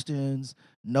questions,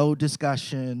 no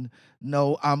discussion,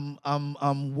 no,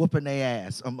 I'm whooping their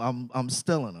ass. I'm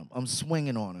stealing them. I'm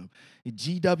swinging on them.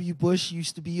 G.W. Bush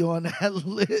used to be on that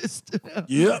list.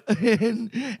 Yep.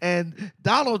 and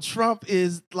Donald Trump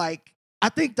is like, I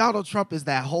think Donald Trump is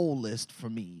that whole list for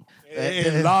me.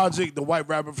 And Logic, the white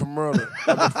rapper from Maryland.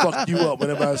 I'm gonna fuck you up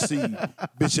whenever I see you,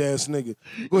 bitch ass nigga.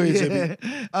 Go ahead,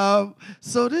 JB.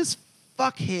 So this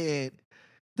fuckhead,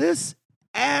 this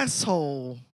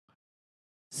asshole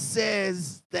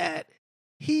says that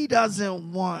he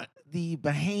doesn't want the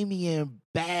Bahamian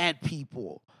bad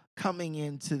people coming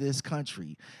into this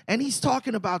country. And he's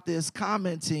talking about this,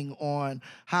 commenting on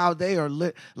how they are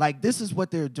like, this is what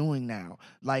they're doing now.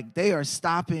 Like, they are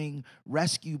stopping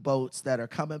rescue boats that are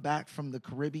coming back from the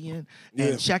Caribbean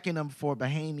and checking them for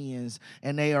Bahamians,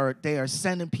 and they are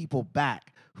sending people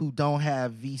back who don't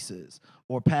have visas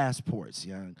or passports,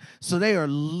 young. So they are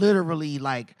literally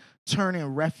like turning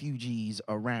refugees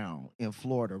around in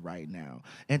Florida right now.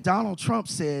 And Donald Trump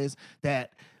says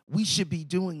that we should be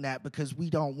doing that because we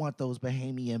don't want those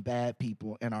Bahamian bad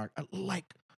people in our, like,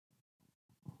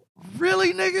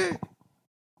 really, nigga?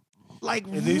 Like,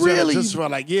 and these really? Just for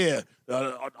like,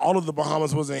 all of the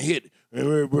Bahamas wasn't hit.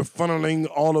 And we're funneling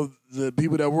all of the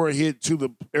people that were hit to the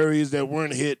areas that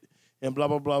weren't hit, and blah,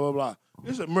 blah, blah, blah, blah.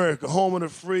 This is America, home of the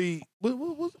free.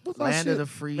 What's Land of the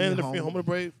free. Land of the free, home of the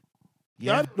brave.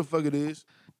 Yeah. I know what the fuck it is.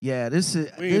 Yeah, this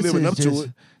is we ain't living up to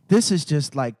it. This is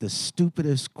just like the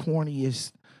stupidest,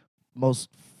 corniest, most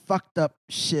fucked up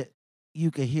shit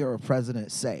you could hear a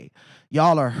president say.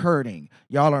 Y'all are hurting.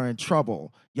 Y'all are in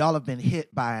trouble. Y'all have been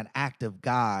hit by an act of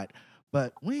God,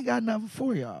 but we ain't got nothing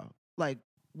for y'all. Like,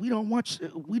 we don't want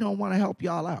to help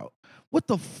y'all out. What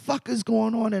the fuck is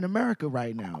going on in America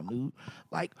right now, dude?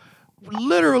 Like,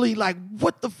 literally, like,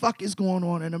 what the fuck is going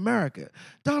on in America?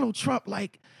 Donald Trump,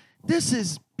 like, this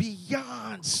is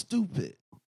beyond stupid.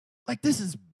 Like, this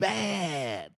is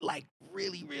bad. Like,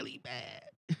 really, really bad.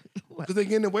 Because they're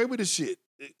getting away with this shit.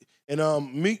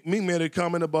 And Meek made a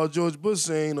comment about George Bush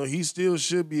saying, he still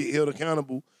should be held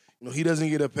accountable. He doesn't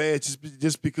get a pass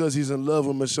just because he's in love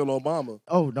with Michelle Obama.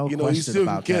 Oh, no question he still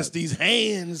about can catch that. these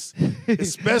hands,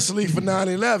 especially for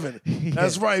 9/11. Yeah.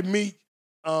 That's right, Meek.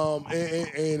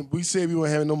 And we said we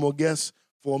weren't having no more guests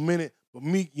for a minute. But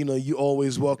Meek, you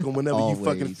always welcome whenever you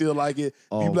fucking feel like it.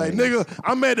 You be like, nigga,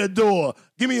 I'm at the door.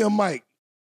 Give me a mic.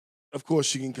 Of course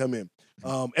she can come in.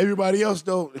 Everybody else,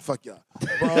 though, fuck y'all.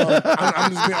 But,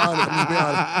 I'm just being honest.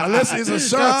 Unless it's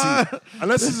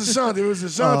Ashanti. If it's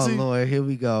Ashanti. Oh, Lord, here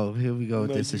we go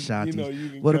with this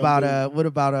Ashanti. What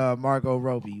about Margot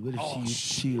Robbie? What if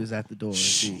she was at the door?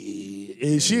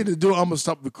 If she at the door, I'm going to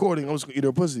stop recording. I'm just going to eat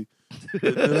her pussy. We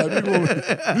gonna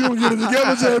get it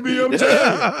together, JB. I'm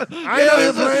telling you. I ain't out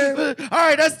here playing. All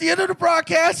right, that's the end of the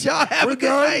broadcast. Y'all have a good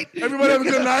night. Everybody have a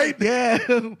good night. Yeah,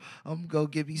 I'm gonna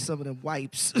give you some of them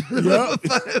wipes. Yep.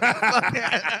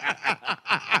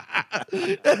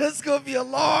 It's gonna be a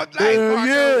long night, Marco.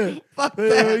 Yeah. Fuck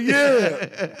that. Yeah.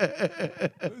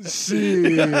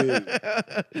 Shit.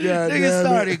 Niggas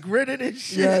started grinning and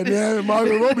shit. Yeah, damn,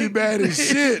 Margot Robbie bad as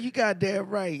shit. You goddamn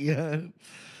right, yeah.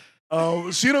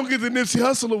 She don't get the Nipsey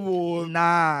Hussle Award.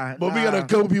 But we got a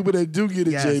couple people that do get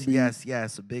it, JB.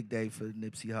 Yes. A big day for the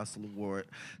Nipsey Hussle Award.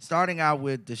 Starting out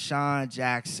with Deshaun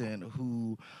Jackson,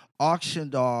 who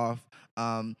auctioned off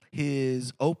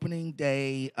his opening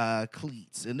day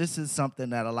cleats. And this is something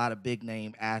that a lot of big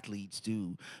name athletes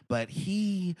do. But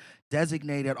he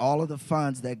designated all of the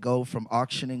funds that go from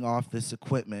auctioning off this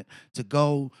equipment to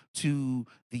go to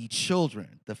the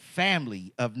children, the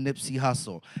family of Nipsey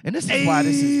Hussle. And this is why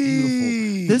this is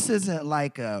beautiful. This isn't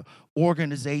like a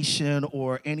organization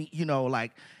or any,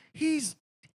 like,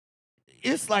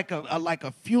 it's like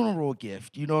a funeral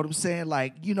gift, you know what I'm saying?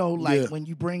 Like, when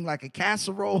you bring like a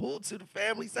casserole to the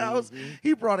family's house,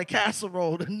 he brought a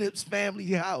casserole to Nip's family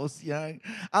house, young.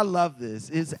 I love this.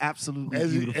 It's absolutely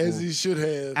beautiful. As he should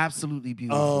have. Absolutely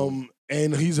beautiful.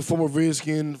 And he's a former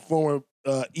Redskin, former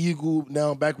Eagle,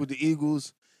 now back with the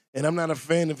Eagles. And I'm not a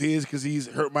fan of his because he's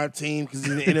hurt my team because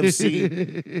he's in the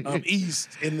NFC East,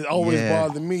 and it always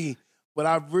bothered me. But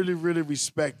I really, really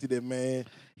respected it, man.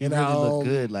 He really looked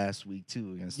good last week,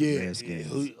 too, against the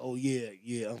Redskins. Oh,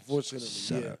 yeah. Unfortunately,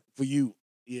 Shut up. For you,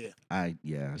 yeah. I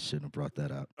shouldn't have brought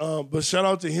that up. But shout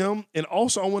out to him. And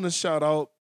also, I want to shout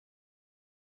out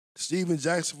Steven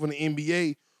Jackson from the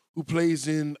NBA, who plays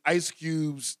in Ice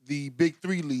Cube's the Big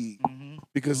Three League,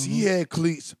 because he had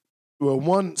cleats where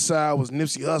one side was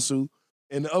Nipsey Hussle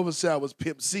and the other side was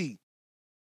Pimp C.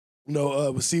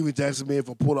 With Steven Jackson being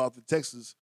from Port Arthur,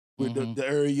 Texas, where the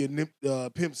area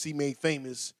Pimp C made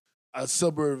famous, a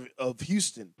suburb of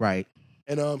Houston. Right.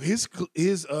 And his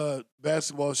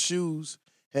basketball shoes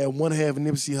had one half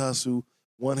Nipsey Hussle,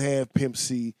 one half Pimp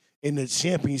C in the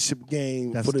championship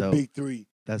game for the dope. Big Three.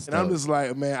 That's and dope. I'm just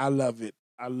like, man, I love it.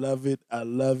 I love it. I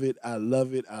love it. I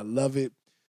love it. I love it.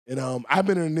 And I've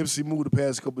been in a Nipsey mood the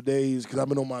past couple of days because I've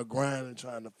been on my grind and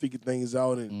trying to figure things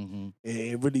out and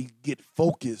really get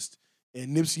focused.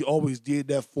 And Nipsey always did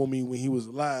that for me when he was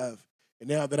alive. And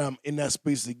now that I'm in that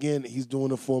space again, he's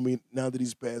doing it for me now that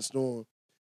he's passed on.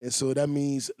 And so that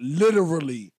means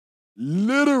literally,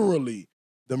 the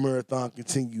marathon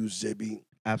continues, JB.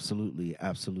 Absolutely,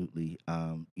 absolutely.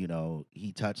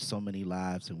 He touched so many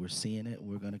lives, and we're seeing it, and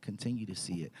we're going to continue to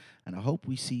see it. And I hope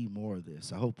we see more of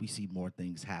this. I hope we see more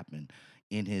things happen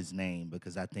in his name,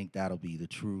 because I think that'll be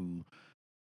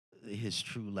his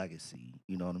true legacy.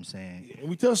 You know what I'm saying? And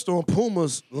we touched on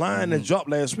Puma's line that dropped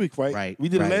last week, right? Right. We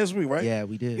did it last week, right? Yeah,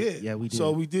 we did. Yeah, we did.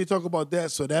 So we did talk about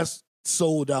that. So that's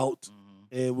sold out,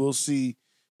 and we'll see.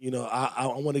 I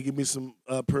want to give me some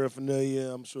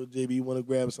paraphernalia. I'm sure JB want to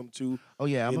grab some too. Oh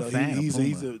yeah, I'm a fan of Puma.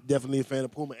 He's definitely a fan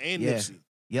of Puma and Nipsey.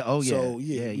 Yeah. Oh yeah. So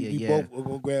we both are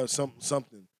gonna grab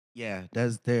something. Yeah,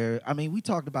 we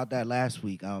talked about that last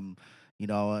week.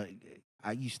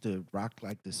 I used to rock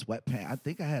like the sweatpants. I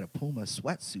think I had a Puma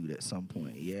sweatsuit at some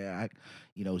point. Yeah,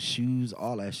 shoes,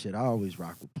 all that shit. I always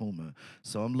rock with Puma.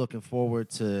 So I'm looking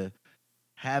forward to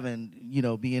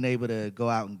being able to go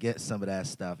out and get some of that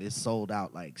stuff. It's sold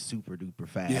out like super duper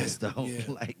fast though.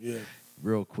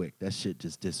 Real quick. That shit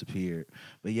just disappeared.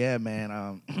 But yeah,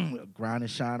 man, Grind and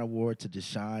Shine Award to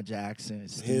Deshaun Jackson.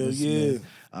 Hell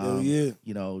Smith.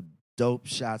 Dope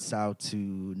shouts out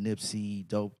to Nipsey,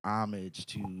 dope homage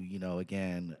to,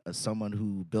 again, someone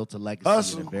who built a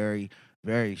legacy in a very,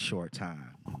 very short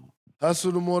time.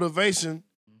 Hustle the motivation.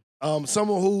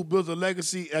 Someone who built a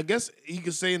legacy, I guess you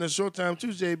could say in a short time too,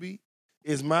 JB,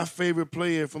 is my favorite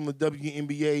player from the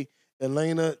WNBA,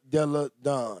 Elena Della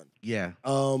Don. Yeah.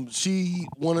 She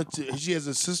has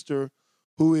a sister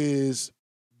who is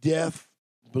deaf,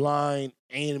 blind,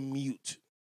 and mute.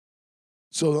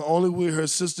 So the only way her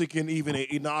sister can even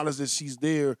acknowledge that she's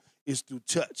there is through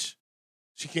touch.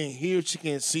 She can't hear, she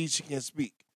can't see, she can't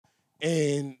speak.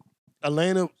 And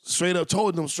Elena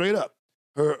told them straight up,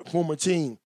 her former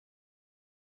team,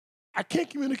 I can't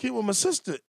communicate with my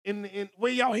sister in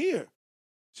way y'all here.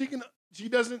 She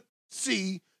doesn't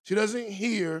see, she doesn't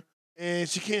hear, and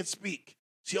she can't speak.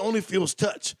 She only feels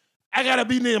touch. I gotta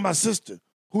be near my sister,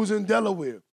 who's in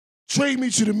Delaware. Trade me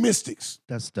to the Mystics.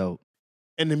 That's dope.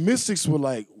 And the Mystics were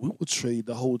like, we will trade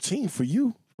the whole team for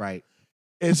you. Right.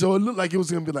 And so it looked like it was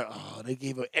going to be like, they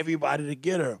gave her everybody to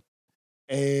get her.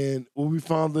 And what we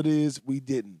found out is we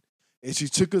didn't. And she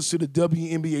took us to the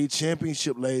WNBA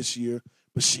championship last year,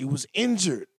 but she was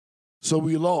injured. So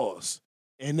we lost.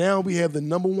 And now we have the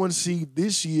number one seed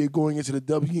this year going into the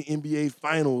WNBA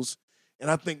finals.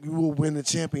 And I think we will win the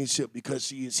championship because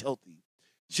she is healthy.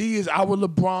 She is our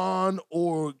LeBron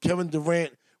or Kevin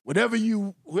Durant. Whoever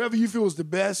you feel is the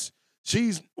best,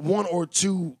 she's one or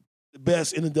two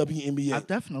best in the WNBA. I've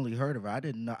definitely heard of her. I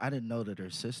didn't know that her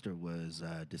sister was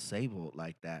disabled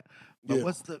like that. But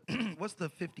what's the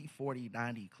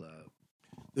 50-40-90 club?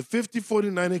 The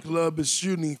 50-40-90 club is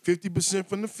shooting 50%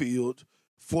 from the field,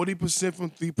 40%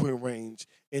 from 3-point range,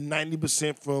 and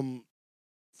 90% from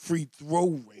free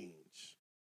throw range.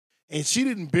 And she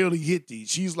didn't barely hit these.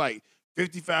 She's like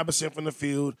 55% from the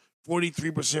field,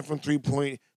 43% from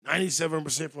 3-point,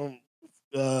 97% from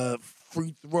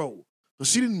free throw. So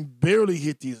she didn't barely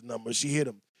hit these numbers. She hit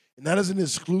them. And that is an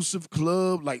exclusive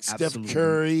club like Steph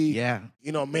Curry. Yeah.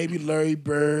 Maybe Larry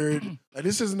Bird. Like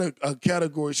this isn't a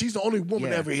category. She's the only woman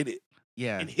to ever hit it.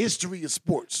 Yeah. In history of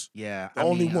sports. Yeah. The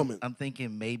only woman. I'm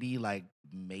thinking maybe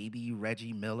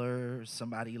Reggie Miller or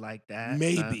somebody like that.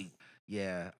 Maybe.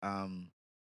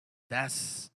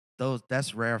 That's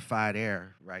rarefied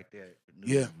air right there.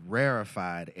 Yeah.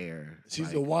 Rarefied air.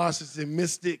 She's a Washington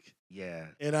Mystic. Yeah.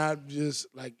 And I just,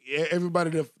 like,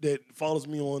 everybody that follows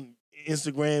me on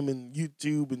Instagram and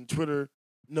YouTube and Twitter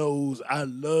knows I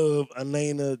love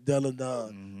Elena Della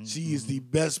Don. She is the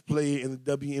best player in the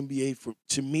WNBA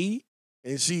to me,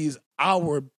 and she is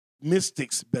our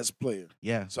Mystics' best player.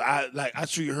 Yeah. So I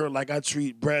treat her like I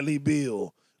treat Bradley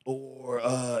Beal or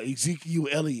Ezekiel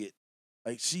Elliott.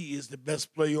 Like, she is the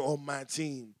best player on my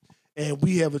team. And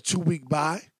we have a 2-week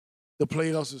bye. The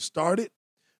playoffs have started.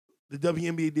 the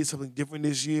WNBA did something different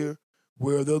this year,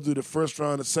 where they'll do the first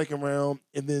round, the second round,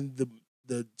 and then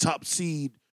the top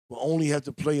seed will only have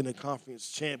to play in the conference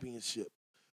championship.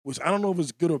 Which I don't know if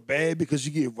it's good or bad because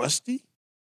you get rusty,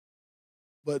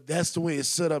 but that's the way it's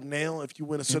set up now. If you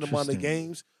win a certain amount of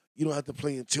games, you don't have to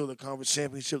play until the conference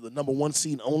championship, the number one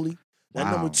seed only.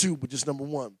 Not number two, but just number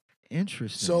one.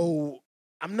 Interesting. So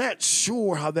I'm not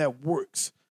sure how that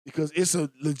works because it's a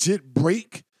legit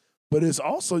break, but it's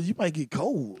also you might get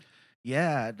cold.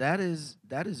 Yeah, that is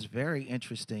very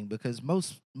interesting because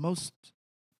most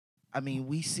I mean,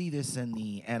 we see this in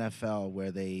the NFL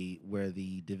where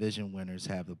the division winners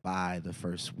have the bye the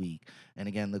first week. And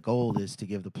again, the goal is to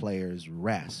give the players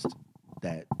rest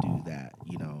that do that.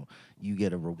 You know, you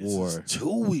get a reward. This is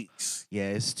 2 weeks.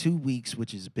 Yeah, it's 2 weeks,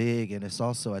 which is big, and it's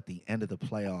also at the end of the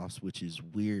playoffs, which is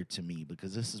weird to me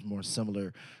because this is more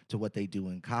similar to what they do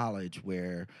in college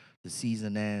where the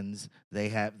season ends, they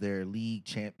have their league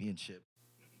championship.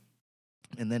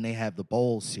 And then they have the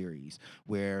bowl series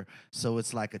so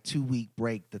it's like a 2-week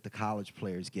break that the college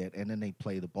players get, and then they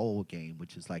play the bowl game,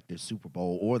 which is like their Super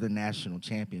Bowl or the national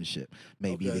championship,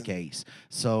 may be the case.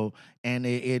 So, and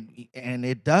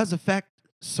it does affect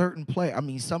certain play. I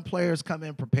mean, some players come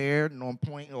in prepared and on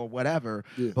point or whatever,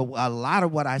 but a lot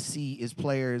of what I see is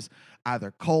players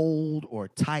either cold or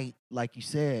tight, like you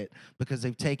said, because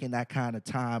they've taken that kind of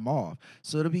time off.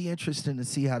 So it'll be interesting to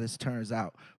see how this turns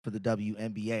out for the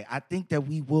WNBA. I think that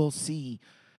we will see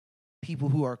people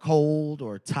who are cold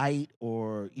or tight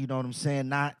or, you know what I'm saying,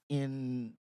 not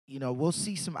in, we'll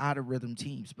see some out of rhythm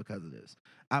teams because of this.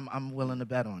 I'm willing to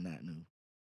bet on that, New.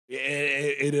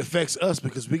 It affects us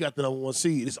because we got the number one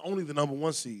seed. It's only the number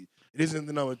one seed. It isn't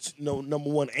the number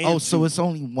one and so two. It's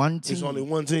only one team. It's only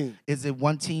one team. Is it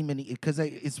one team because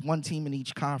it's one team in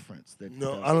each conference?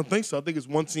 No, I don't think so. I think it's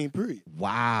one team. Period.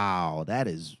 Wow, that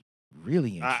is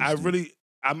really interesting.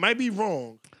 I might be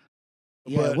wrong.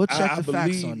 Yeah, but we'll check the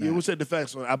facts on that. Yeah, we'll check the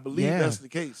facts on it. I believe that's the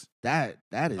case. That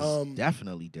is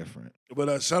definitely different.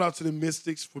 But shout out to the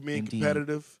Mystics for being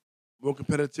competitive, more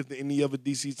competitive than any other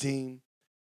DC team.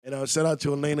 And shout out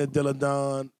to Elena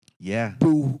Deladon. Yeah.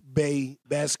 Boo Bay,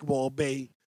 Basketball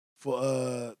Bay,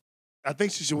 for I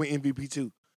think she should win MVP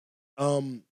too.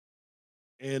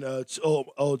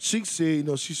 Chick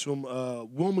said, she's from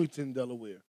Wilmington,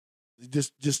 Delaware.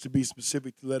 Just to be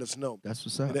specific, to let us know. That's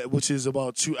what's up. Which is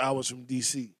about 2 hours from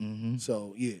DC. Mm-hmm.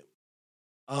 So yeah.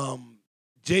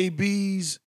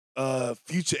 JB's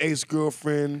future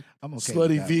ex-girlfriend,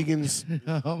 Slutty Vegans.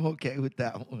 I'm okay with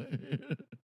that one.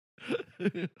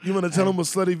 You want to tell them what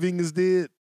Slutty Vegans did?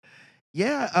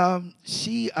 Yeah,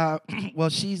 she's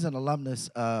an alumnus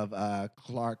of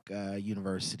Clark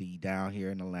University down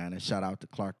here in Atlanta. Shout out to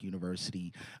Clark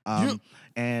University.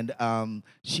 And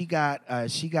she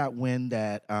got wind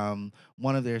that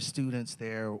one of their students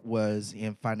there was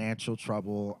in financial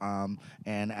trouble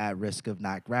and at risk of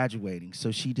not graduating.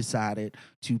 So she decided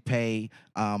to pay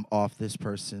off this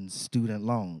person's student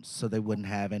loans so they wouldn't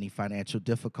have any financial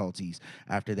difficulties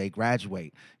after they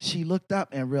graduate. She looked up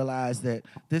and realized that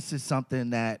this is something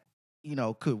that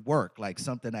could work, like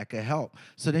something that could help.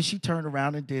 So then she turned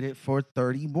around and did it for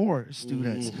 30 more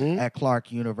students at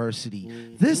Clark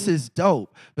University. This is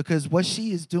dope because what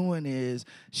she is doing is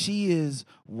she is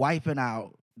wiping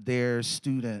out their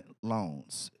student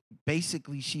loans.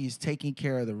 Basically, she is taking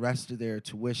care of the rest of their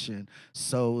tuition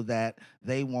so that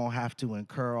they won't have to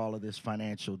incur all of this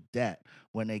financial debt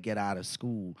when they get out of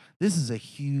school. This is a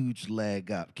huge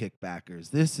leg up,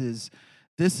 Kickbackers. This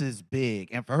is big.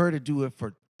 And for her to do it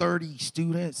for 30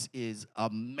 students is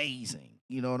amazing.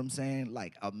 You know what I'm saying?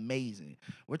 Like, amazing.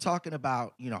 We're talking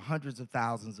about, hundreds of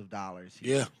thousands of dollars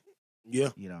here.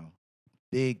 Yeah.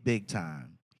 Big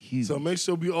time. Huge. So make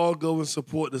sure we all go and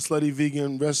support the Slutty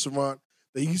Vegan restaurant.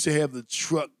 They used to have the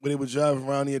truck when they were driving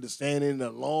around here to stand in a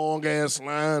long-ass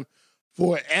line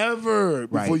forever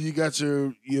before you got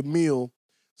your meal.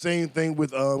 Same thing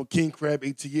with King Crab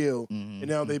ATL. And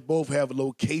now they both have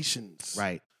locations.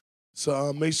 Right.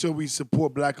 So make sure we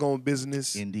support Black-owned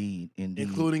business. Indeed.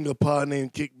 Including a pod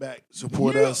named Kickback.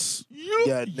 Support us.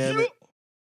 God damn it.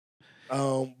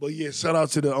 But yeah, shout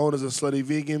out to the owners of Slutty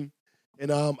Vegan. And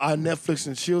our Netflix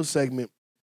and chill segment,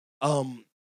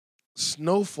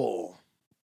 Snowfall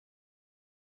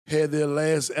had their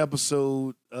last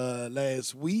episode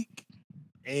last week.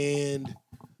 And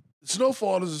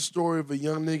Snowfall is a story of a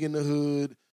young nigga in the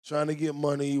hood trying to get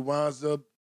money, winds up,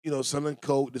 selling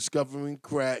coke, discovering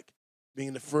crack,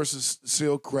 being the first to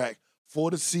sell crack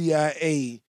for the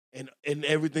CIA, and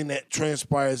everything that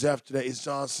transpires after that is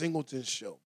John Singleton's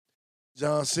show.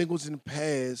 John Singleton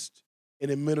passed in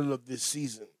the middle of this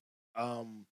season.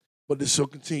 But the show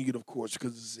continued, of course,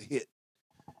 because it's a hit.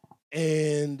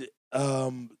 And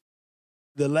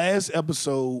the last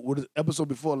episode, or the episode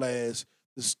before last,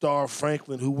 the star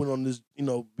Franklin, who went on this,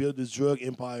 build this drug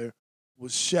empire,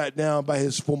 was shot down by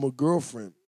his former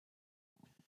girlfriend.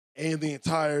 And the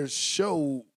entire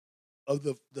show of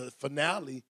the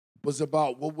finale was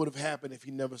about what would have happened if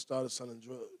he never started selling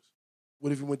drugs.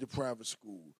 What if he went to private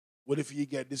school? What if he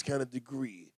got this kind of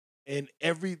degree? And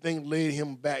everything led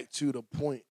him back to the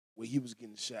point where he was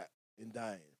getting shot and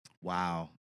dying. Wow.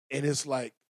 And it's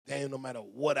like, damn, no matter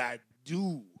what I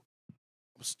do,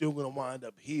 I'm still gonna wind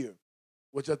up here,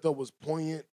 which I thought was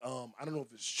poignant. I don't know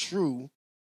if it's true,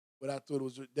 but I thought it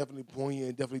was definitely poignant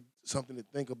and definitely something to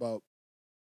think about.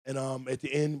 And at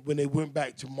the end, when they went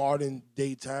back to modern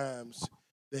day times,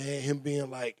 they had him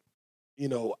being like,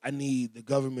 I need the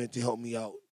government to help me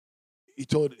out. He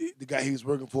told the guy he was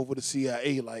working for the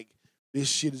CIA, like, this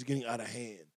shit is getting out of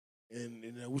hand.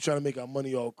 And we're trying to make our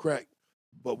money all crack,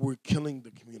 but we're killing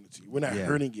the community. We're not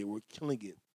hurting it, we're killing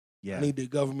it. Yeah. I need the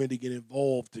government to get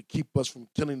involved to keep us from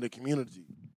killing the community.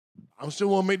 I'm still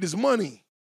gonna make this money,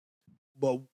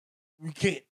 but we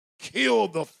can't kill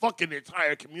the fucking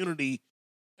entire community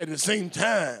at the same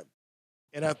time.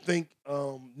 And I think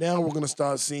now we're going to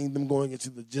start seeing them going into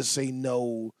the just say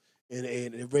no and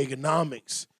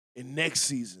Reaganomics in next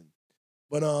season.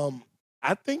 But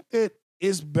I think that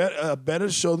it's a better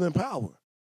show than Power.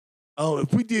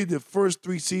 If we did the first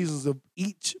 3 seasons of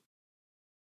each,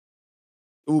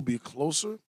 it would be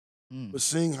closer. But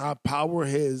seeing how Power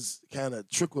has kind of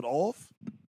trickled off,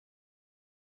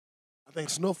 I think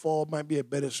Snowfall might be a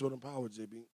better show than Power,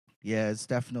 JB. Yeah, it's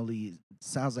definitely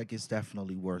sounds like it's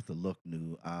definitely worth a look.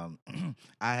 New,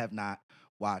 I have not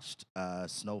watched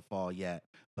Snowfall yet,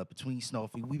 but between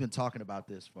Snowfall, we've been talking about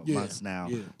this for months now.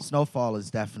 Yeah. Snowfall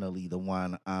is definitely the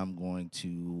one I'm going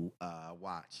to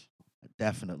watch.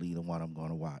 Definitely the one I'm going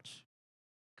to watch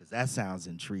because that sounds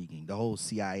intriguing. The whole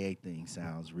CIA thing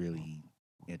sounds really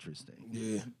interesting.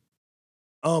 Yeah.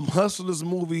 Hustlers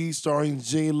movie starring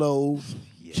J-Lo,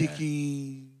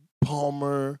 Keke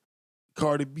Palmer.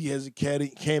 Cardi B has a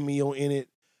cameo in it.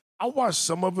 I watched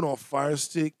some of it on Fire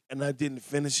Stick, and I didn't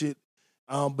finish it.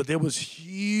 But there was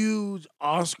huge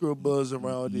Oscar buzz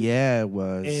around it. Yeah, it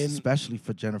was, and, especially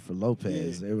for Jennifer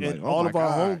Lopez. They were like, "Oh all my of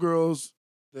our God." homegirls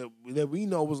that we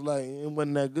know was like, it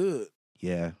wasn't that good.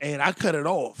 Yeah, and I cut it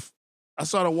off. I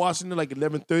started watching it like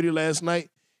 11:30 last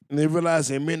night, and then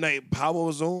realized at midnight Power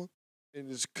was on, and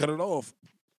just cut it off.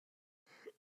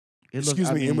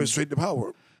 Excuse me, and went straight to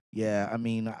Power. Yeah, I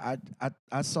mean,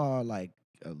 I saw like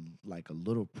a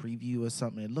little preview or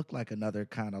something. It looked like another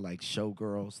kind of like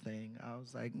Showgirls thing. I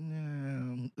was like,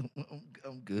 nah,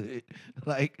 I'm good.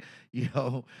 Like,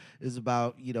 it's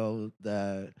about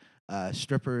the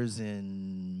strippers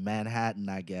in Manhattan,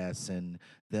 I guess, and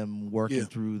them working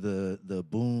through the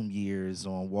boom years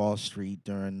on Wall Street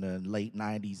during the late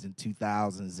 '90s and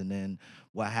 2000s, and then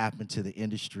what happened to the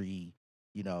industry.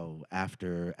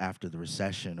 After the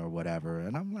recession or whatever.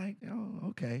 And I'm like, oh,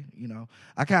 okay.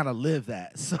 I kind of live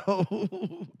that. So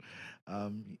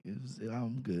I'm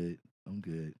good. I'm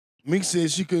good. Meek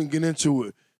said she couldn't get into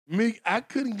it. Meek, I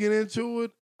couldn't get into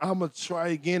it. I'm going to try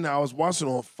again. I was watching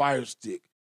on Fire Stick.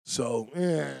 So,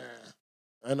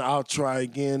 and I'll try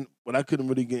again. But I couldn't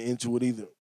really get into it either.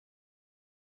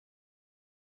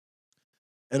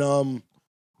 And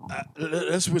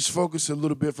let's switch focus a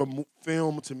little bit from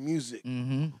film to music.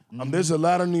 There's a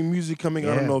lot of new music coming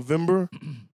out in November.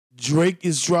 Drake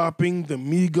is dropping. The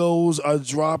Migos are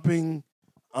dropping.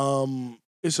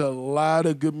 It's a lot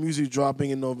of good music dropping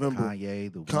in November.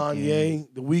 Kanye,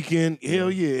 The Weeknd.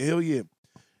 Hell yeah.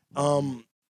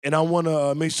 And I want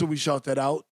to make sure we shout that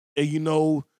out.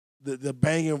 And the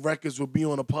banging records will be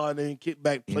on a Pod Named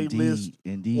Kickback playlist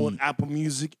on Apple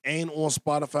Music and on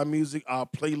Spotify Music. Our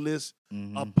playlist,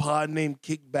 a Pod Named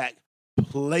Kickback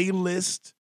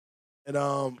playlist. And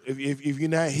if you're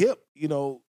not hip,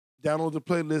 download the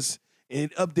playlist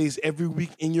and it updates every week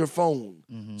in your phone.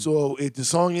 So if the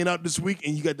song ain't out this week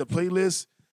and you got the playlist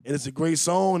and it's a great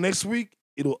song, next week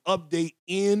it'll update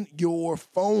in your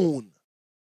phone.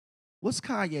 What's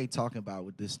Kanye talking about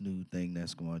with this new thing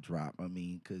that's going to drop? I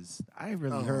mean, because I ain't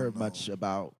really heard much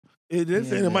about it.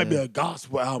 It might be a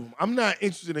gospel album. I'm not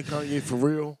interested in Kanye for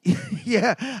real.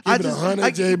 Yeah.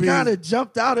 It kind of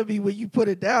jumped out at me when you put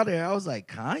it down there. I was like,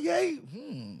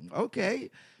 Kanye?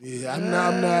 Okay. Yeah, I'm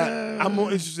not. I'm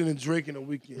more interested in Drake and The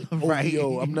Weeknd. Right.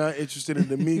 OVO. I'm not interested in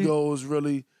the Migos,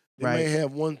 really. They may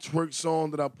have one twerk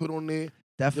song that I put on there.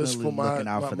 Definitely looking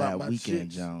out for that Weeknd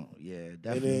jump. Yeah,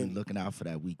 definitely looking out for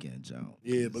that Weeknd jump.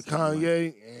 Yeah, but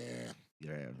Kanye,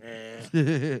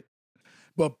 yeah.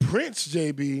 But Prince,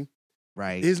 JB,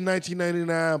 Right. His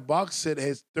 1999 box set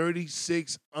has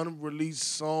 36 unreleased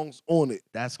songs on it.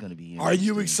 That's going to be Are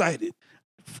you interesting. excited?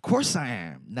 Of course I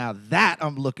am. Now that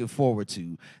I'm looking forward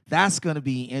to. That's going to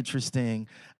be interesting.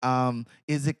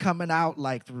 Is it coming out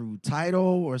like through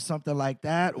Tidal or something like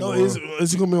that? No, or?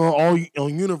 it's going to be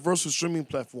on universal streaming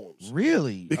platforms.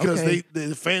 Really? Because okay.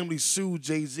 the family sued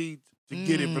Jay-Z to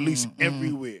get it released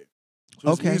everywhere.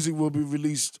 So his Okay. music will be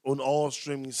released on all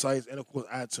streaming sites and, of course,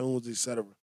 iTunes, etc.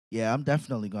 Yeah, I'm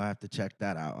definitely going to have to check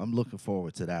that out. I'm looking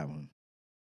forward to that one.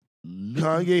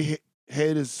 Kanye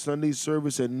had his Sunday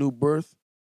service at New Birth.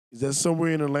 Is that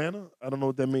somewhere in Atlanta? I don't know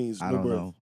what that means. I don't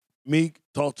know. Meek,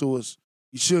 talk to us.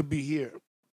 You should be here.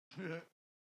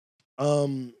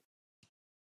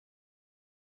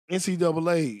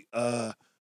 NCAA,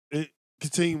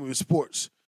 continuing with sports.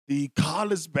 The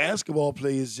college basketball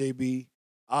players, JB,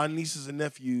 our nieces and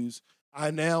nephews, are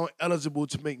now eligible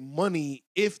to make money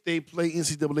if they play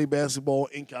NCAA basketball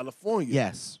in California.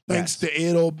 Yes. Thanks to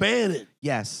Ed O'Bannon.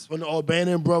 Yes. From the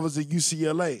O'Bannon brothers at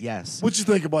UCLA. Yes. What you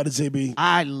think about it, JB?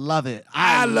 I love it.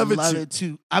 I love it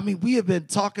too. I mean, we have been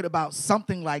talking about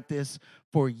something like this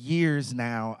for years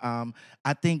now.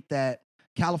 I think that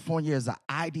California is an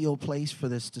ideal place for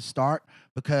this to start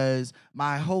because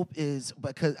my hope is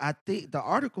because I think the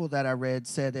article that I read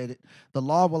said that the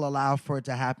law will allow for it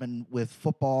to happen with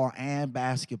football and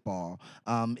basketball.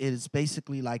 It is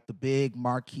basically like the big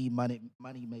marquee money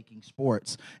making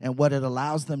sports, and what it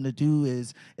allows them to do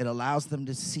is it allows them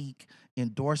to seek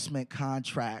endorsement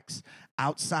contracts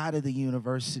outside of the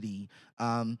university,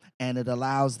 and it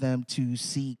allows them to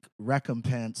seek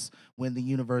recompense when the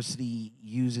university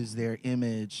uses their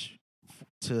image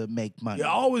to make money. Yeah,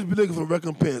 I always be looking for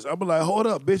recompense. I be like, hold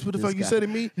up, bitch, what the fuck you say to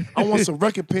me? I want some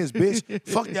recompense, bitch.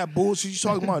 Fuck that bullshit you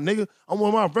talking about, nigga. I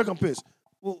want my recompense.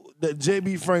 Well, the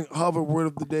JB Frank Harvard word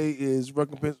of the day is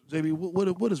recompense. JB,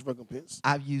 what is recompense?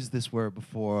 I've used this word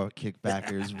before,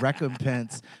 kickbackers.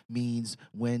 Recompense means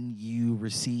when you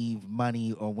receive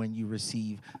money or when you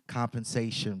receive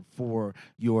compensation for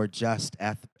your just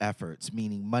efforts,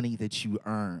 meaning money that you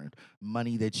earned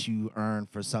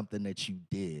for something that you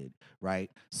did, right?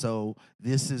 So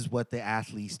this is what the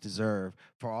athletes deserve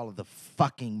for all of the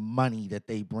fucking money that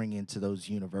they bring into those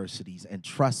universities. And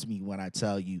trust me when I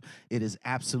tell you, it is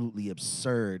absolutely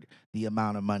absurd the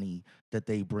amount of money that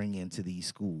they bring into these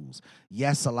schools.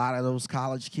 Yes, a lot of those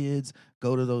college kids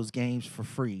go to those games for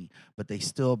free, but they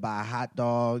still buy hot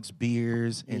dogs,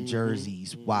 beers, and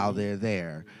jerseys while they're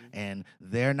there. And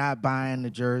they're not buying the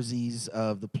jerseys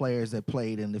of the players that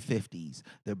played in the 50s.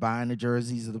 They're buying the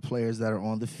jerseys of the players that are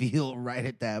on the field right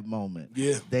at that moment.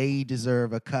 Yeah. They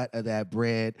deserve a cut of that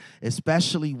bread,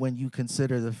 especially when you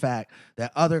consider the fact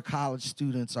that other college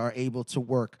students are able to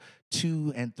work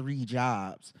 2 and 3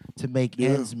 jobs to make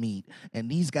ends meet. And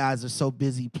these guys are so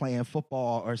busy playing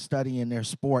football or studying their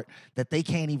sport that they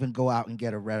can't even go out and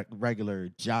get a regular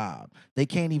job. They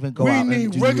can't even go out and do We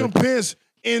need recompense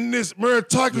in this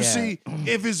meritocracy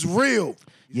if it's real.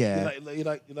 Yeah. You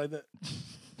like that?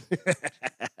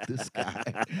 This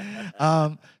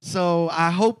guy. So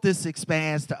I hope this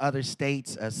expands to other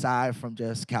states aside from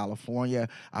just California.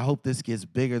 I hope this gets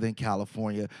bigger than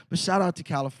California. But shout out to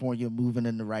California moving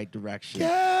in the right direction.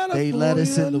 They led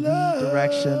us in the weed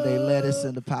direction. They led us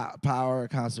in the power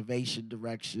conservation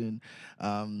direction.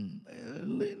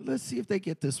 Let's see if they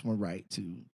get this one right,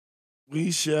 too.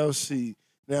 We shall see.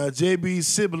 Now, JB's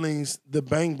siblings, the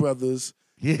Bang brothers,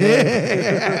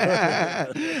 yeah.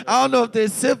 I don't know if they're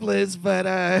siblings, but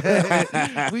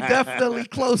we definitely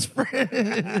close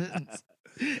friends.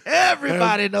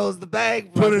 Everybody knows the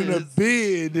Bang brothers. Put in a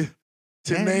bid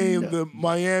to name the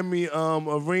Miami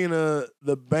arena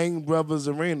the Bang Brothers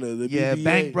Arena. The BBA.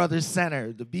 Bang Brothers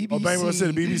Center, the BBC. Oh, Bang Brothers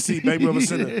Center, BBC, Bang Brothers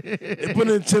Center. They put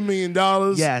in $10 million.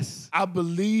 Yes. I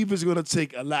believe it's going to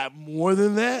take a lot more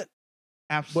than that.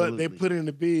 Absolutely. But they put in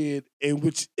a bid, and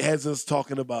which has us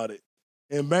talking about it.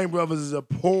 And Bang Brothers is a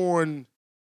porn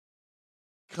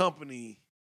company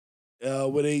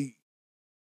where they,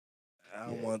 I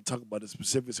don't want to talk about the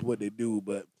specifics of what they do,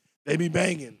 but they be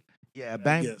banging. Yeah,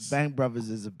 Bang Brothers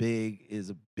is a big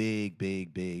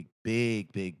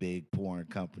porn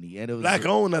company. And it was black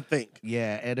owned, I think.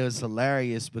 Yeah, and it was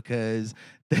hilarious because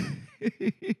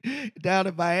down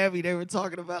in Miami, they were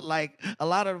talking about, like, a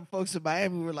lot of the folks in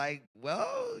Miami were like,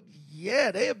 well,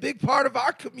 yeah, they a big part of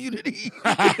our community.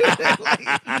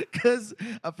 Because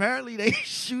apparently they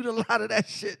shoot a lot of that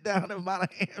shit down in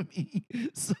Miami.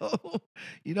 So,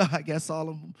 I guess all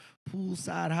of them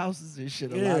poolside houses and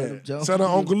shit. A lot of them jump. Shout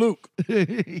out Uncle Luke.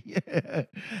 Yeah.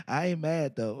 I ain't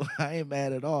mad, though. I ain't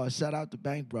mad at all. Shout out to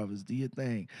Bang Brothers. Do your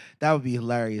thing. That would be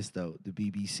hilarious, though, the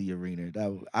BBC arena.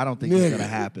 I don't think it's going to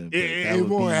happen. It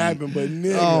won't happen, but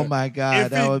nigga. Oh my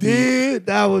God, if it did,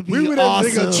 that would be we would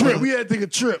awesome. have to take a trip. We had to take a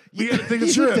trip. We got to take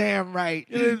a trip. Damn right.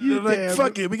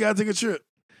 Fuck it, we got to take a trip.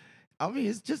 I mean,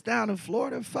 it's just down in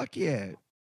Florida. Fuck yeah.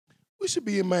 We should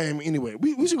be in Miami anyway.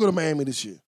 We should go to Miami this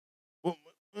year. Well,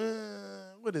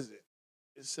 what is it?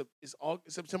 It's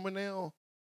August, September now.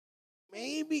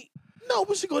 Maybe. No,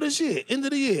 we should go this year. End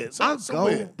of the year. I'll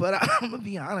go, but I'm gonna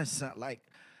be honest. Like,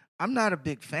 I'm not a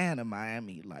big fan of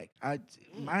Miami. Like,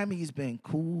 Miami's been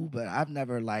cool, but I've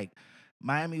never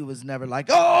Miami was never like,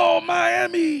 oh,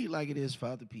 Miami, like it is for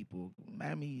other people.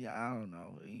 Miami, I don't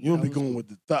know. You don't be going with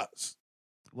the thoughts.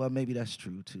 Well, maybe that's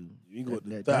true too. You go with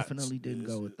the thoughts. Definitely didn't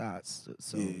go with thoughts.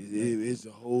 So it's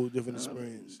a whole different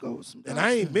experience. Go with some thoughts, and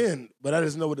I ain't been, but I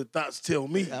just know what the thoughts tell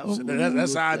me. So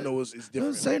that's how I know it's different.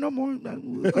 Don't say no more.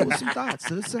 We'll go with some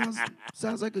thoughts. It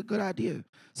sounds like a good idea.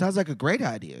 Sounds like a great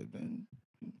idea, man.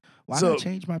 Why not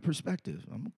change my perspective?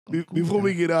 I'm cool before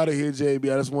we get out of here,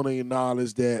 JB, I just want to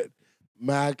acknowledge that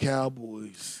my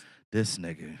Cowboys. This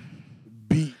nigga.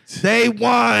 Beat. They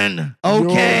won.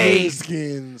 Okay.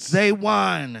 Redskins. They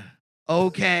won.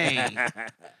 Okay.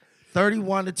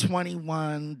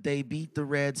 31-21. They beat the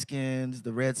Redskins.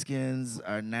 The Redskins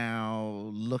are now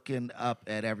looking up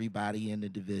at everybody in the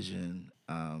division.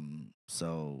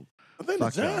 So I think the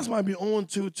Giants might be on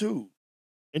 2-2.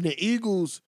 And the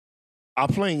Eagles are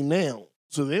playing now.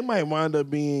 So they might wind up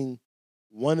being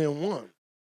 1-1.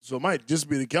 So it might just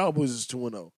be the Cowboys is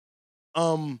 2-0.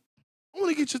 I want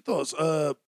to get your thoughts.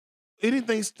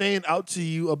 Anything stand out to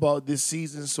you about this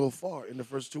season so far in the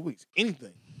first 2 weeks?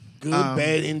 Anything? Good,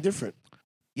 bad, indifferent?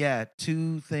 Yeah,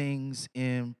 two things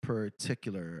in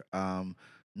particular.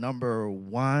 Number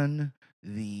one,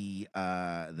 the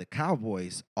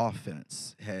Cowboys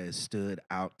offense has stood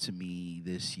out to me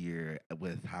this year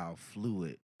with how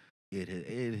fluid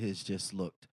it has just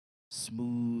looked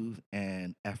smooth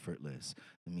and effortless.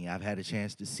 I mean, I've had a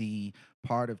chance to see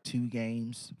part of 2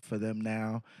 games for them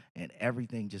now, and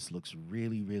everything just looks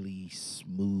really, really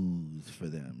smooth for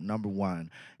them. Number one.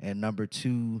 And number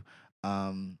two,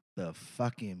 the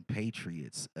fucking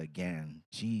Patriots again.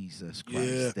 Jesus Christ.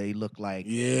 Yeah. They look like,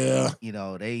 they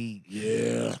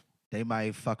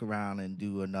might fuck around and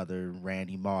do another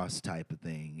Randy Moss type of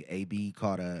thing. AB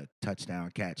caught a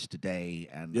touchdown catch today,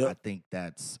 and I think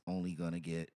that's only going to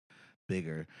get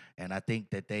bigger. And I think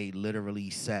that they literally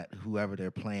set whoever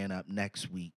they're playing up next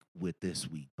week with this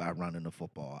week by running the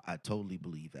football. I totally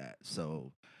believe that.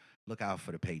 So look out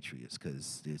for the Patriots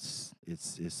because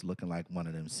it's looking like one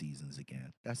of them seasons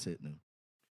again. That's it, New.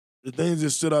 The things that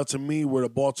stood out to me were the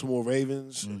Baltimore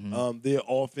Ravens. Mm-hmm. Their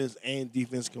offense and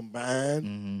defense combined.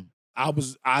 Mm-hmm.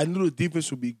 I knew the defense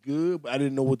would be good, but I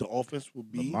didn't know what the offense would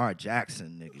be. Lamar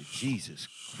Jackson, nigga. Jesus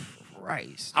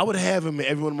Christ. I would have him in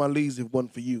every one of my leagues if it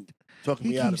wasn't for you.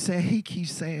 He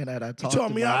keeps saying that. He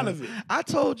talked me out of it. I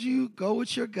told you go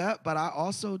with your gut, but I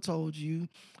also told you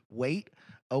wait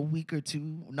a week or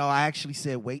two. No, I actually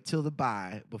said wait till the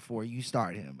bye before you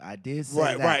start him. I did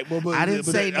say that. Right. But I didn't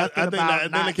say nothing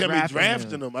about not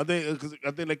drafting him. I think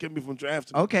that kept me from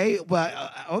drafting him. Okay, but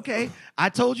okay. I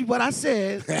told you what I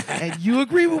said, and you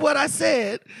agree with what I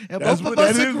said, and both of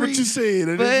us agreed. What you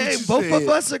said. Both of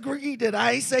us agreed that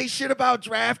I ain't say shit about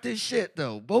drafting shit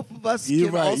though. Both of us. You're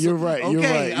right.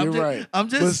 Okay, you're right. I'm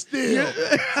just. But still,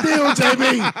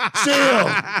 JB, still.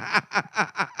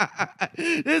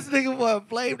 This nigga want to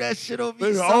blame that shit on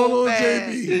me so all bad.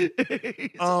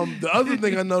 On JB. The other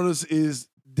thing I noticed is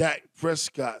Dak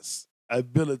Prescott's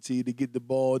ability to get the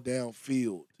ball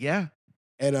downfield. Yeah.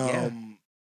 And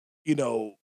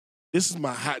this is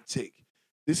my hot take.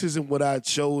 This isn't what I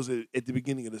chose at the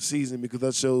beginning of the season because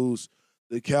I chose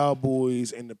the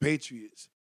Cowboys and the Patriots.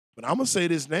 But I'm gonna say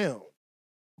this now.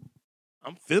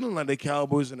 I'm feeling like the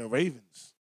Cowboys and the Ravens.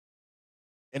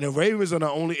 And the Ravens are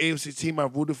the only AFC team I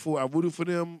rooted for. I rooted for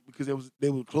them because they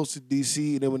were close to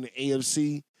DC and they were in the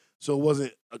AFC. So it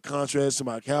wasn't a contrast to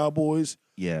my Cowboys.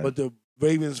 Yeah. But the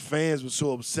Ravens fans were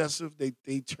so obsessive,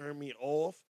 they turned me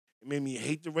off. It made me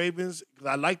hate the Ravens because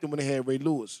I liked them when they had Ray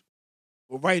Lewis.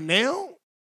 But right now,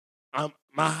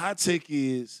 my hot take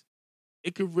is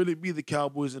it could really be the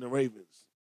Cowboys and the Ravens.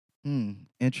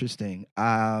 Interesting.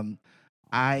 I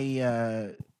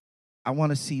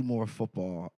want to see more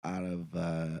football out of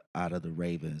the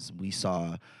Ravens. We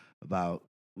saw about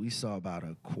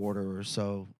a quarter or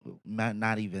so,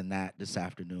 not even that this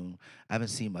afternoon. I haven't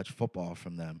seen much football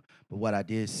from them, but what I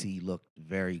did see looked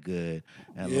very good.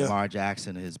 And Lamar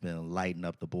Jackson has been lighting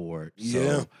up the board.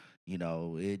 So,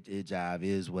 it jive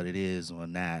is what it is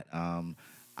on that.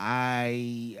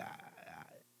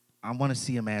 I want to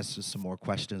see them answer some more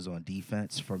questions on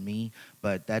defense for me,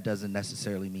 but that doesn't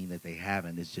necessarily mean that they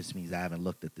haven't. It just means I haven't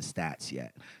looked at the stats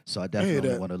yet. So I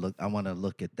definitely want to look. I want to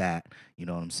look at that. You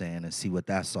know what I'm saying, and see what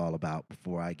that's all about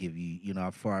before I give you.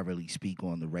 Before I really speak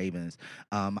on the Ravens.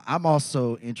 I'm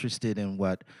also interested in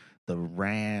what the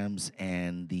Rams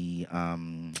and the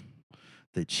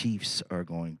Chiefs are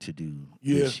going to do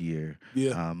this year.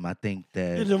 Yeah. I think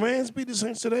that did the Rams beat the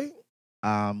Saints today?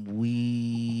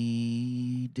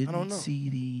 We didn't see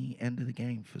the end of the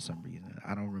game for some reason.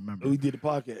 I don't remember. We did the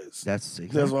podcast.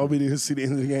 That's why we didn't see the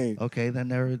end of the game. Okay, then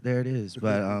there it is.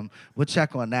 But we'll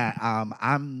check on that.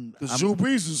 Because Drew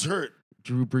Brees was hurt.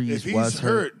 Drew Brees if he's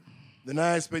hurt, then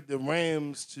I expect the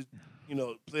Rams to,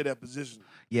 play that position.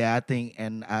 Yeah, I think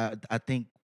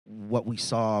what we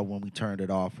saw when we turned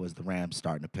it off was the Rams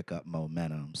starting to pick up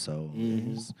momentum. So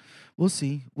we'll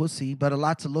see. But a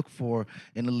lot to look for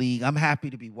in the league. I'm happy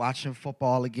to be watching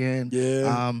football again.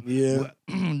 Yeah.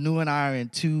 New and I are in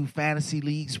 2 fantasy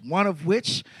leagues, one of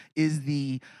which is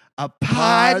the A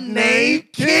Pod Name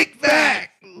Kickback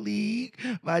League,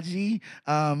 my G.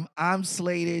 I'm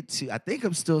slated to, I think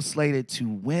I'm still slated to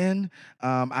win.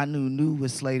 I knew New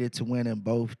was slated to win in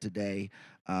both today.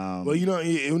 Well,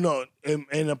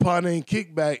 and the partner in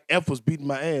Kickback, F was beating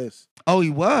my ass. Oh, he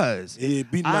was? Yeah,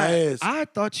 beating my ass. I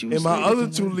thought you were in my other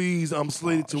 2 win. leagues, I'm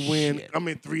slated to win. Shit. I'm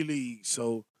in 3 leagues.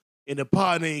 So in the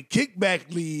partner in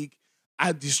Kickback League,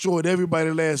 I destroyed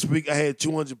everybody last week. I had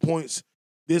 200 points.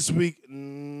 This week,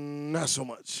 not so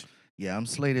much. Yeah, I'm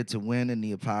slated to win in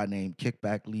the Pod Name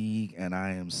Kickback League, and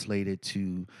I am slated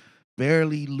to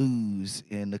barely lose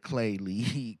in the Clay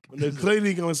League. In the Clay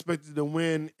League, I'm expected to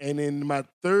win. And in my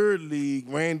 3rd league,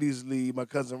 Randy's league, my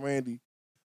cousin Randy,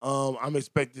 I'm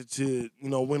expected to,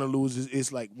 win or lose.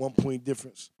 It's like 1 point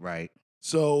difference. Right.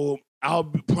 So I'll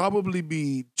probably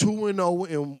be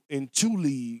 2-0 in 2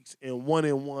 leagues and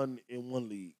 1-1 in 1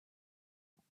 league.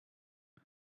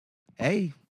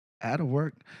 Hey, that'll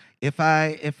work. If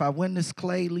I win this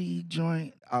Clay League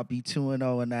joint, I'll be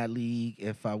 2-0 in that league.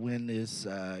 If I win this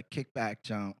kickback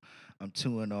jump, I'm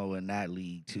 2-0 in that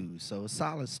league too. So a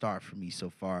solid start for me so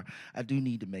far. I do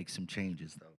need to make some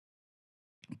changes though,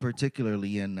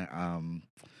 particularly in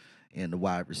the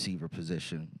wide receiver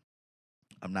position.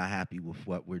 I'm not happy with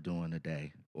what we're doing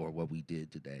today or what we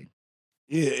did today.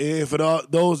 Yeah, for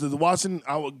those that are watching,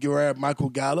 I would grab Michael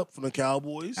Gallup from the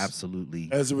Cowboys. Absolutely.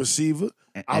 As a receiver.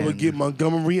 I would get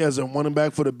Montgomery as a running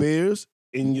back for the Bears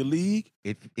in your league.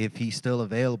 If he's still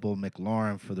available,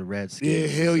 McLaurin for the Redskins. Yeah,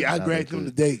 hell yeah. I grabbed him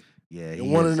today. Yeah.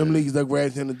 In one of them leagues, I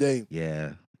grabbed him today.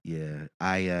 Yeah. Yeah.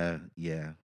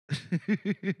 Yeah.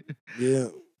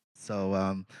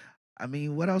 So,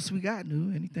 what else we got,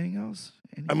 New? Anything else?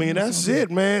 That's it,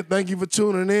 man. Thank you for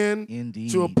tuning in.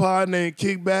 Indeed. To A Pod Named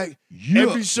Kickback. Yeah.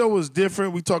 Every show is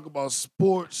different. We talk about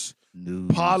sports,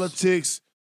 news, politics,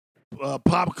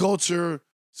 pop culture,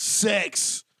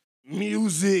 sex,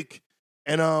 music,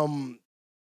 and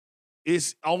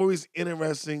it's always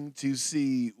interesting to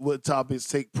see what topics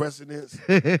take precedence,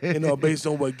 based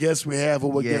on what guests we have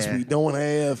or what guests we don't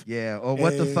have. Yeah, or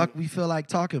what the fuck we feel like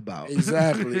talking about.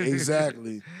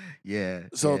 Exactly. Yeah.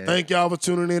 So thank y'all for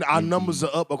tuning in. Our numbers are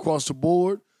up across the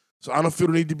board. So I don't feel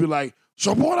the need to be like,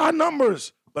 support our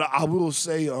numbers. But I will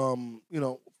say,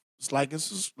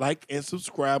 like and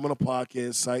subscribe on the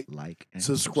podcast site.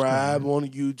 Subscribe on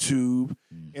YouTube.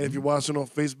 Mm-hmm. And if you're watching on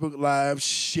Facebook Live,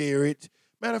 share it.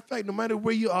 Matter of fact, no matter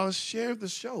where you are, share the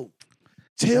show.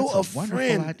 Tell a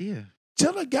friend. Idea.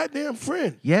 Tell a goddamn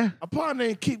friend. Yeah. A partner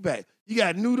in Kickback. You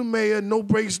got New the Mayor, No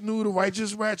Breaks New, the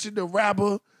Righteous Ratchet, the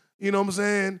rapper. You know what I'm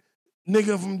saying?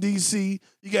 Nigga from DC.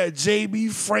 You got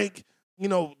JB Frank.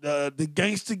 The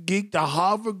gangster geek, the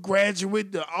Harvard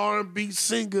graduate, the R&B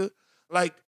singer.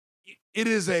 Like, it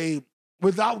is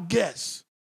without guess,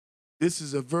 this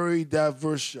is a very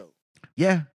diverse show.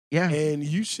 Yeah. And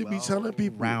you should be telling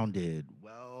people. Well-rounded.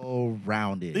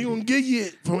 They're going to get you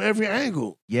from every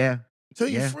angle. Yeah. Tell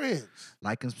your friends.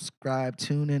 Like and subscribe,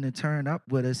 tune in, and turn up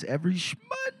with us every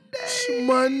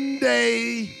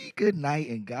Monday. Good night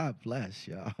and God bless,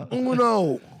 y'all.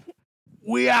 Uno.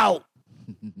 We out.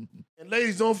 And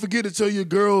ladies, don't forget to tell your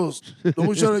girls,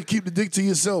 don't try to keep the dick to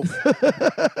yourself.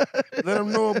 Let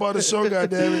them know about the show,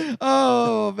 goddammit.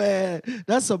 Oh, man.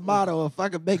 That's a motto. If I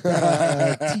could make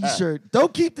that a T-shirt.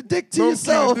 Don't keep the dick to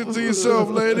yourself. Don't keep the dick to yourself,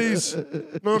 ladies.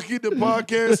 Don't keep the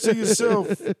podcast to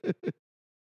yourself.